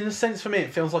 I suppose in a sense for me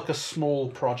it feels like a small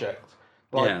project.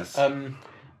 Yes. A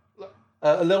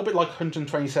little bit like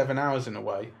 127 Hours in a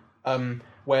way,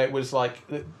 where it was like,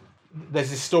 there's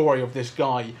this story of this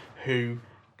guy who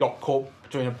got caught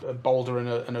between a boulder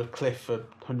and a cliff for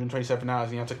 127 hours,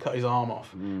 and he had to cut his arm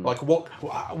off. Like,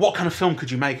 what kind of film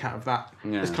could you make out of that?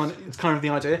 Yes. It's kind of the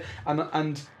idea,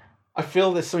 and I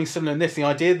feel there's something similar in this. The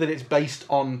idea that it's based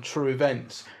on true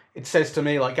events. It says to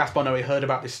me, like, Gaspar Noé heard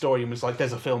about this story and was like,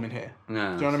 "There's a film in here."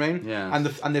 Yeah. Do you know what I mean? Yeah.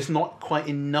 And there's not quite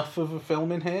enough of a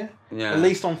film in here. Yeah. At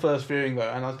least on first viewing,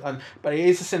 though. But it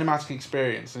is a cinematic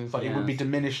experience, and it's like it would be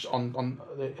diminished on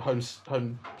the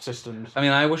home systems. I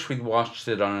mean, I wish we'd watched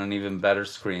it on an even better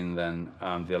screen than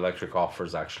the Electric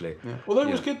offers, actually. Yeah. Although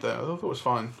it was good, though. I thought it was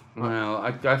fine. Well,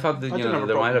 I thought that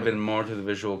there might have been more to the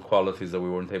visual qualities that we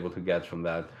weren't able to get from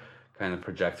that kind of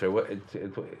projector.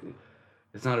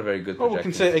 It's not a very good projector. Well, we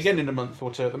can see it again in a month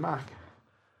or two at the Mac.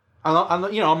 And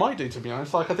I might do, to be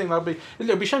honest. Like, I think it'll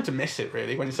be a shame to miss it,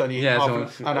 really, when it's only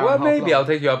half an hour. Well, maybe I'll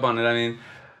take you up on it. I mean,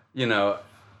 you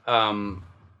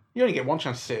only get one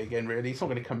chance to see it again, really. It's not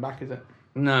going to come back, is it?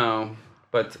 No,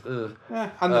 but and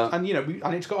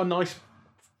it's got a nice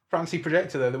fancy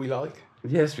projector there that we like.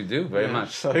 Yes, we do very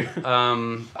much. So,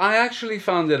 I actually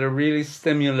found it a really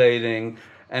stimulating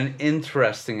and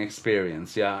interesting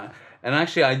experience. Yeah. And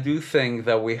actually, I do think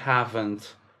that we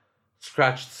haven't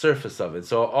scratched the surface of it.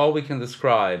 So all we can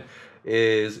describe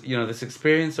is, this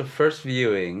experience of first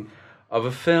viewing of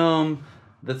a film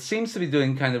that seems to be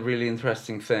doing kind of really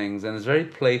interesting things and is very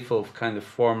playful kind of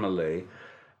formally,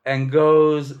 and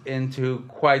goes into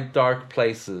quite dark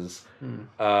places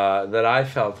that I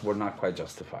felt were not quite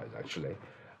justified, actually.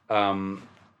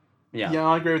 Yeah,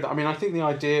 I agree with that. I mean, I think the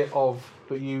idea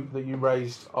that you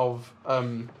raised of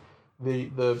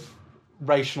the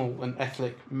racial and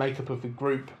ethnic makeup of the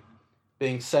group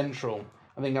being central,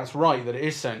 I think that's right, that it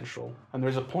is central, and there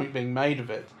is a point being made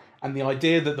of it. And the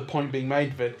idea that the point being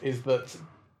made of it is that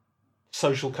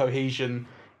social cohesion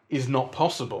is not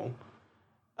possible,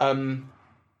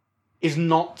 is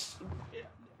not...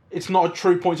 It's not a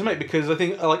true point to make, because I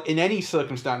think, like, in any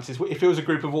circumstances, if it was a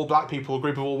group of all black people, a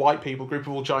group of all white people, a group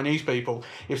of all Chinese people,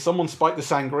 if someone spiked the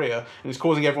sangria and it's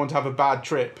causing everyone to have a bad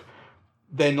trip,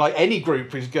 then, like, any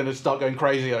group is going to start going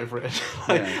crazy over it.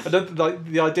 I don't like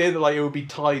the idea that, like, it would be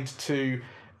tied to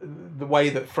the way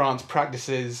that France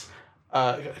practices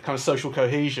kind of social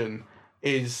cohesion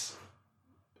is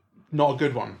not a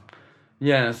good one.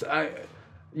 Yes,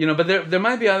 but there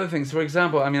might be other things. For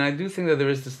example, I mean, I do think that there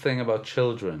is this thing about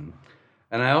children,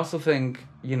 and I also think,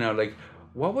 like,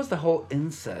 what was the whole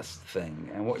incest thing,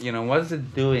 and what is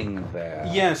it doing there?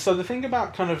 Yeah. So the thing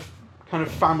about kind of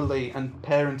family and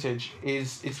parentage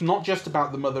is it's not just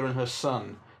about the mother and her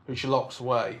son who she locks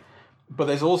away, but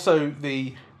there's also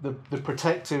the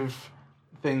protective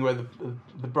thing where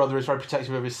the brother is very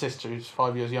protective of his sister who's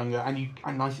 5 years younger, and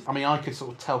I could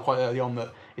sort of tell quite early on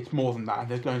that it's more than that.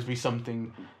 There's going to be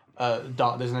something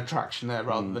dark. There's an attraction there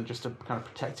rather than just a kind of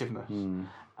protectiveness.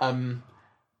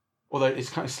 Although it's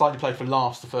kind of slightly played for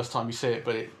laughs the first time you see it,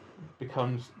 but it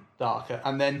becomes darker.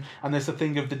 And there's the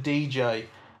thing of the DJ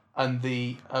and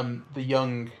the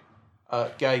young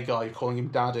gay guy calling him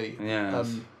daddy.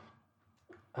 Yes.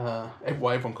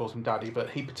 Everyone calls him daddy,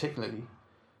 but he particularly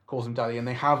calls him daddy, and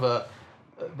they have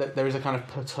there is a kind of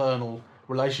paternal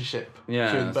relationship.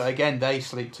 Yeah. But again, they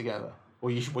sleep together, or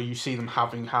you see them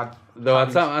having had. Though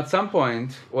at some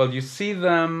point, you see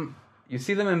them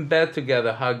in bed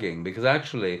together hugging, because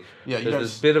actually there's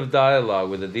this bit of dialogue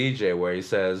with the DJ where he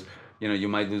says, you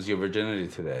might lose your virginity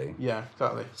today. Yeah,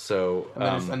 exactly. So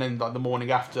and then like the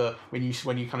morning after, when you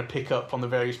kind of pick up on the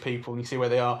various people and you see where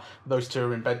they are, those two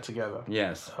are in bed together.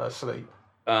 Yes. Asleep.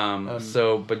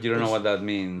 But you don't know what that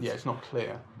means. Yeah, it's not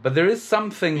clear. But there is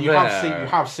something you there. You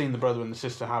have seen the brother and the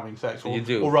sister having sex, You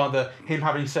do, or rather, him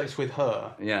having sex with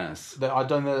her. Yes. That I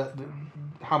don't know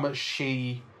how much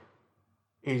she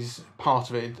is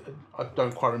part of it. I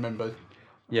don't quite remember.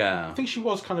 Yeah. I think she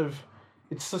was kind of.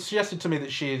 It's suggested to me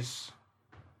that she is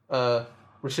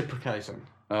reciprocating.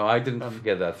 Oh, I didn't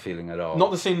get that feeling at all.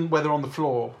 Not the scene where they're on the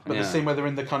floor, but the scene where they're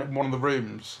in the kind of one of the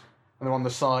rooms and they're on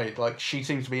the side. Like she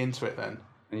seems to be into it then.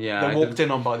 Yeah. They're walked in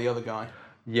on by the other guy.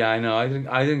 Yeah, I know. I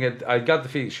didn't get. I got the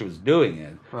feeling she was doing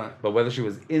it. Right. But whether she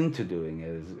was into doing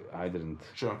it, I didn't.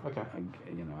 Sure. Okay. I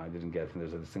didn't get.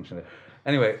 There's a distinction there.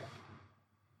 Anyway,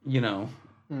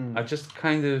 I just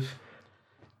kind of.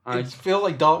 I feel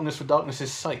like darkness for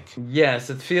darkness' sake.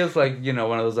 Yes, it feels like one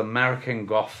of those American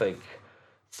Gothic,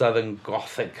 Southern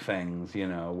Gothic things.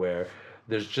 Where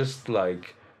there's just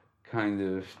like kind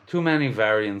of too many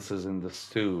variances in the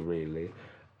stew. Really,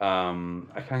 I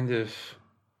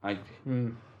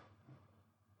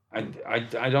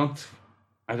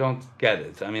don't get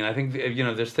it. I mean, I think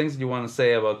there's things you want to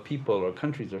say about people or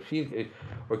countries or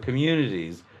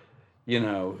communities.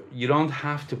 You don't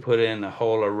have to put in a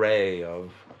whole array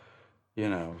of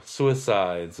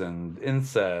suicides and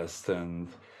incest and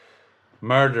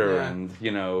murder and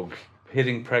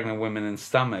hitting pregnant women in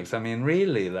stomachs. I mean,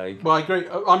 really, like. Well, I agree.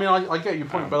 I mean, I get your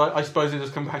point, but I suppose it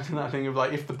just comes back to that thing of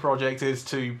like, if the project is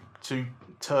to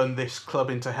turn this club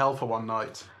into hell for one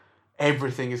night,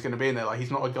 everything is going to be in there. Like,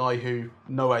 he's not a guy who,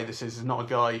 no way this is not a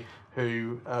guy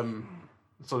who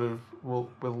sort of will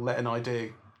let an idea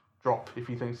drop if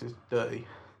he thinks it's dirty.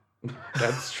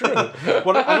 That's true. And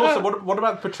also, what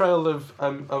about the portrayal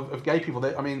of gay people?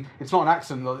 I mean, it's not an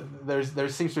accident. There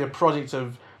seems to be a project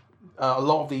of a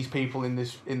lot of these people in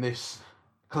this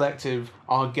collective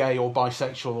are gay or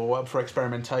bisexual or up for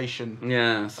experimentation.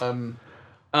 Yes. I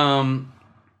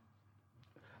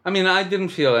mean, I didn't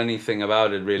feel anything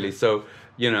about it really. So,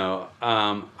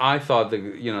 I thought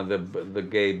the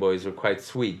gay boys were quite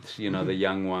sweet. The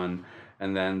young one,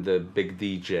 and then the big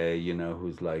DJ,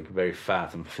 who's like very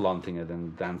fat and flaunting it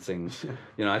and dancing.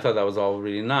 I thought that was all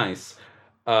really nice.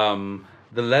 The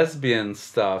lesbian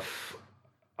stuff,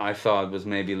 I thought was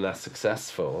maybe less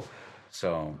successful.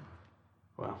 So,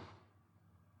 well,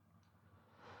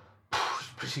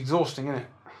 it's exhausting, isn't it?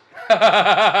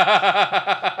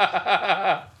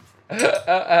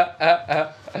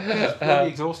 It's really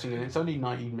exhausting, and it's only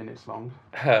 19 minutes long.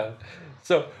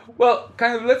 So, well,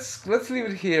 kind of let's leave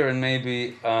it here and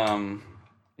maybe come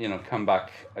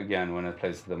back again when it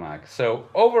plays to the max. So,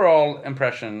 overall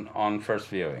impression on first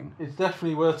viewing. It's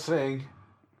definitely worth seeing.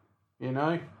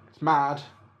 It's mad.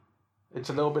 It's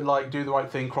a little bit like Do the Right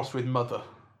Thing crossed with Mother.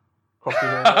 Crossed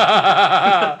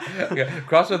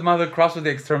with Mother, crossed with the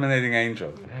Exterminating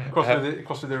Angel. Crossed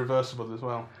with the Irreversible as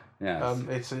well.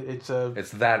 Yes.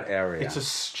 It's that area. It's a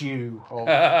stew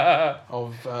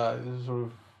of sort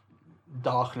of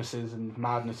darknesses and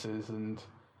madnesses and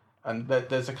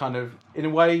there's a kind of, in a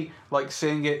way, like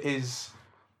seeing it is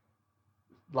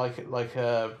like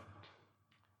a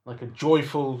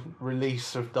joyful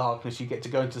release of darkness. You get to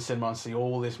go into the cinema and see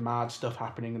all this mad stuff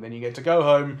happening, and then you get to go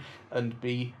home and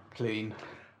be clean.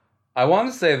 I want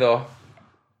to say though,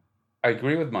 I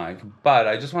agree with Mike, but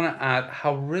I just want to add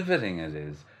how riveting it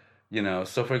is.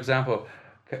 So for example,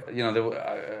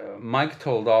 Mike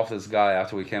told off this guy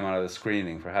after we came out of the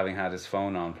screening for having had his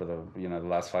phone on for the the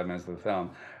last 5 minutes of the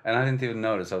film, and I didn't even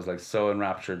notice. I was like so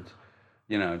enraptured,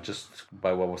 just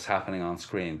by what was happening on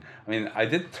screen. I mean, I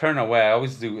did turn away. I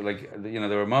always do. Like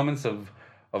there were moments of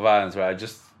violence where I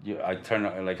turn,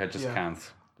 like I just can't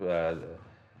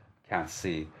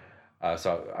see.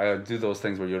 So I do those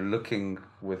things where you're looking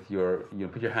with you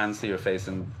put your hands to your face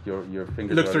and your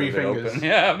fingers look through your fingers. Open.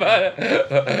 Yeah,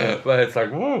 but it's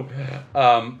like woo.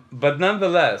 But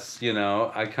nonetheless,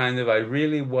 I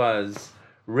really was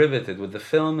riveted. What the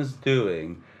film is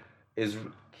doing is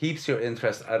keeps your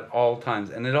interest at all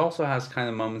times, and it also has kind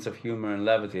of moments of humor and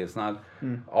levity. It's not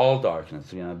all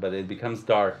darkness, but it becomes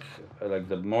dark. Like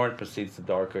the more it proceeds, the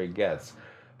darker it gets.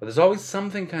 But there's always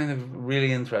something kind of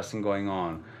really interesting going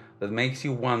on that makes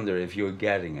you wonder if you're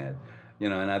getting it,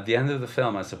 and at the end of the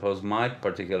film, I suppose my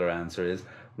particular answer is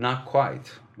not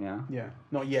quite, Yeah,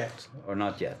 not yet. Or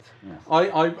not yet. Yes.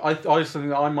 I just think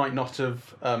that I might not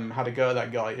have had a go at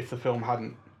that guy if the film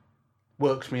hadn't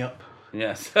worked me up.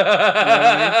 Yes. You know what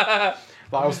I mean?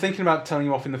 Like, I was thinking about telling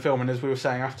you off in the film, and as we were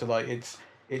saying after, like it's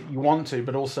you want to,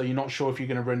 but also you're not sure if you're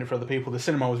going to ruin it for other people. The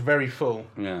cinema was very full.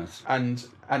 Yes. And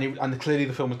clearly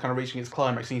the film was kind of reaching its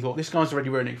climax, and you thought, this guy's already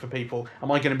ruining it for people.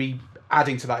 Am I going to be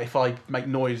adding to that if I make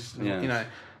noise? Yes. You know.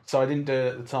 So I didn't do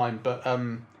it at the time, but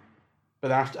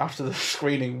after the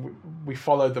screening, we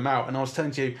followed them out, and I was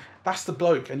telling you, that's the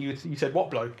bloke, and you said,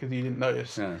 what bloke? Because you didn't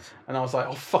notice. Yes. And I was like,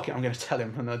 oh fuck it, I'm going to tell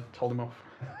him, and I told him off.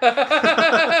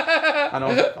 And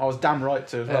I was damn right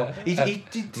to as well.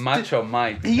 Macho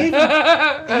Mike. He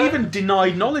even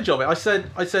denied knowledge of it. I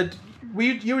said,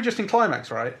 you were just in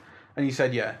climax, right? And he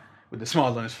said, yeah, with a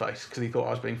smile on his face because he thought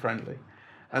I was being friendly.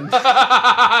 And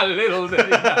little did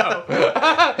he know,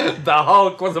 the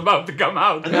Hulk was about to come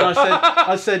out. And then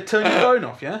I said, turn your phone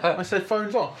off, yeah? I said,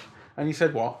 phone's off. And he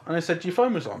said, what? And I said, your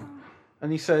phone was on.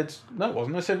 And he said, no, it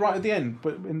wasn't. I said, right at the end,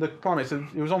 but in the climax,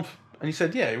 it was on. And he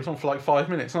said, yeah, it was on for like 5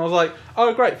 minutes. And I was like,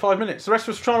 oh, great, 5 minutes. The rest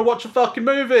was trying to watch a fucking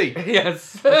movie.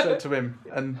 Yes. I said to him.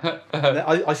 And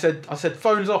I said,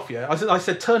 phone's off, yeah? I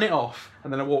said, turn it off.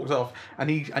 And then I walked off. And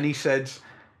he said,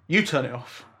 you turn it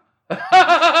off. All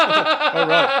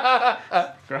right.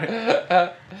 Great.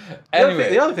 Anyway.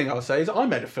 The other thing I'll say is I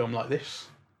made a film like this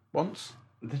once.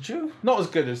 Did you? Not as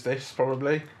good as this,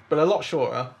 probably, but a lot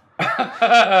shorter.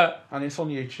 And it's on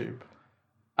YouTube.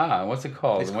 Ah, what's it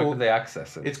called? And where can they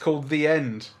access it? It's called The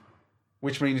End,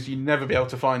 which means you'll never be able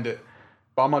to find it.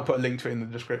 But I might put a link to it in the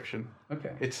description.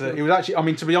 Okay. It was actually, I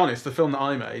mean, to be honest, the film that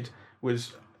I made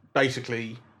was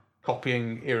basically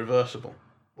copying Irreversible.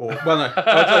 Or, well, no,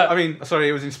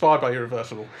 it was inspired by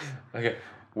Irreversible. Okay.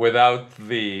 Without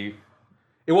the...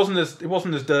 It wasn't as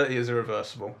dirty as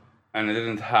Irreversible. And it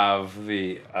didn't have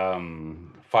the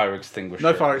fire extinguisher.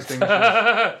 No fire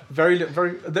extinguisher. Very.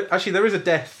 Actually, there is a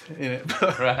death in it.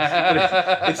 But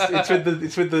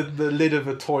it's with the lid of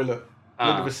a toilet,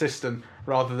 lid of a cistern,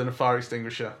 rather than a fire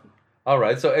extinguisher. All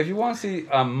right. So if you want to see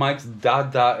Mike's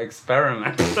Dada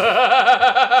experiment,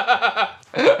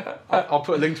 I'll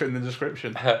put a link to it in the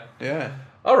description. Yeah.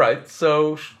 All right.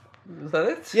 So. Is that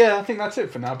it? Yeah, I think that's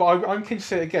it for now. But I'm keen to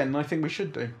see it again, and I think we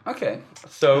should do. Okay.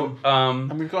 So,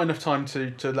 and we've got enough time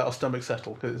to let our stomach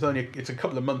settle because it's a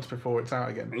couple of months before it's out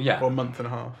again. Yeah. Or a month and a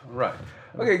half. Right.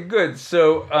 Okay. Good.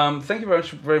 So, thank you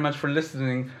very much for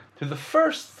listening to the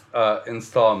first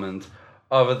installment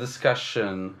of a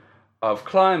discussion of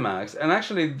Climax, and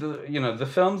actually, the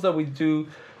films that we do.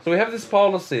 So we have this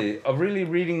policy of really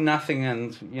reading nothing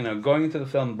and going into the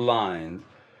film blind.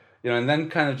 And then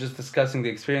kind of just discussing the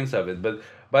experience of it. But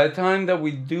by the time that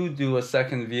we do a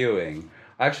second viewing,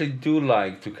 I actually do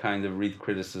like to kind of read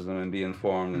criticism and be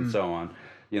informed and so on.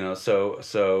 You'll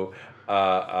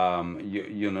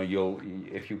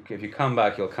if you come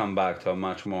back, you'll come back to a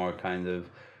much more kind of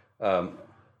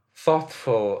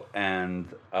thoughtful and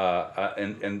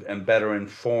better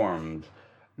informed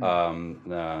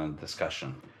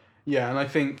discussion. Yeah, and I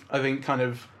think kind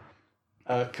of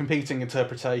competing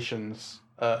interpretations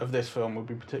of this film would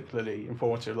be particularly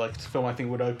informative. Like, this film, I think,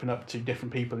 would open up to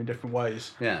different people in different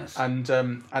ways. Yes. And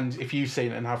if you've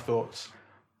seen it and have thoughts,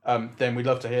 then we'd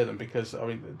love to hear them because I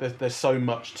mean, there's so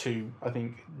much to I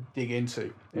think dig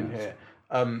into in here.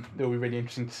 It'll be really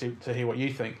interesting to hear what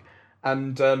you think.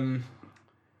 And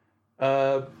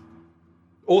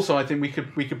also, I think we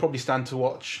could probably stand to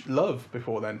watch Love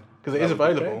before then. Because it is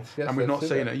available, yes, and we've not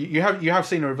seen it. You have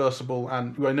seen Irreversible,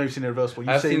 and I know you've seen Irreversible.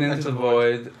 I've seen Into the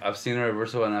Void. I've seen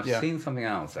Irreversible, and I've seen something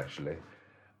else actually.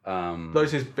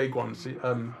 Those are his big ones. I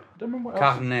don't remember what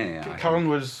Carnet. Carne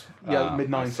was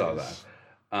mid-90s. I saw that.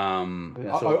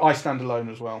 I Stand Alone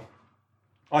as well.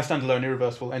 I Stand Alone,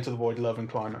 Irreversible, Enter the Void, Love, and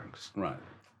Climax. Right.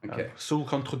 Okay. Seul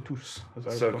contre tous.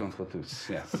 Seul contre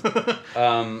tous. Yes.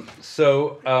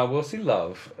 So we'll see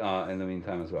Love in the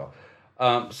meantime as well.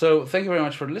 So thank you very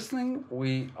much for listening.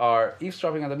 We are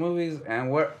eavesdropping at the movies, and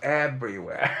we're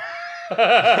everywhere.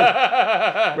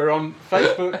 We're on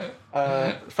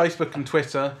Facebook and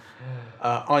Twitter,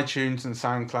 iTunes and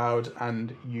SoundCloud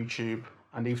and YouTube,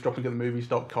 and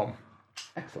eavesdroppingatthemovies.com.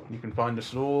 Excellent. You can find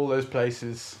us at all those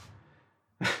places.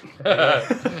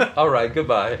 All right.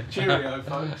 Goodbye. Cheerio,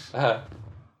 folks.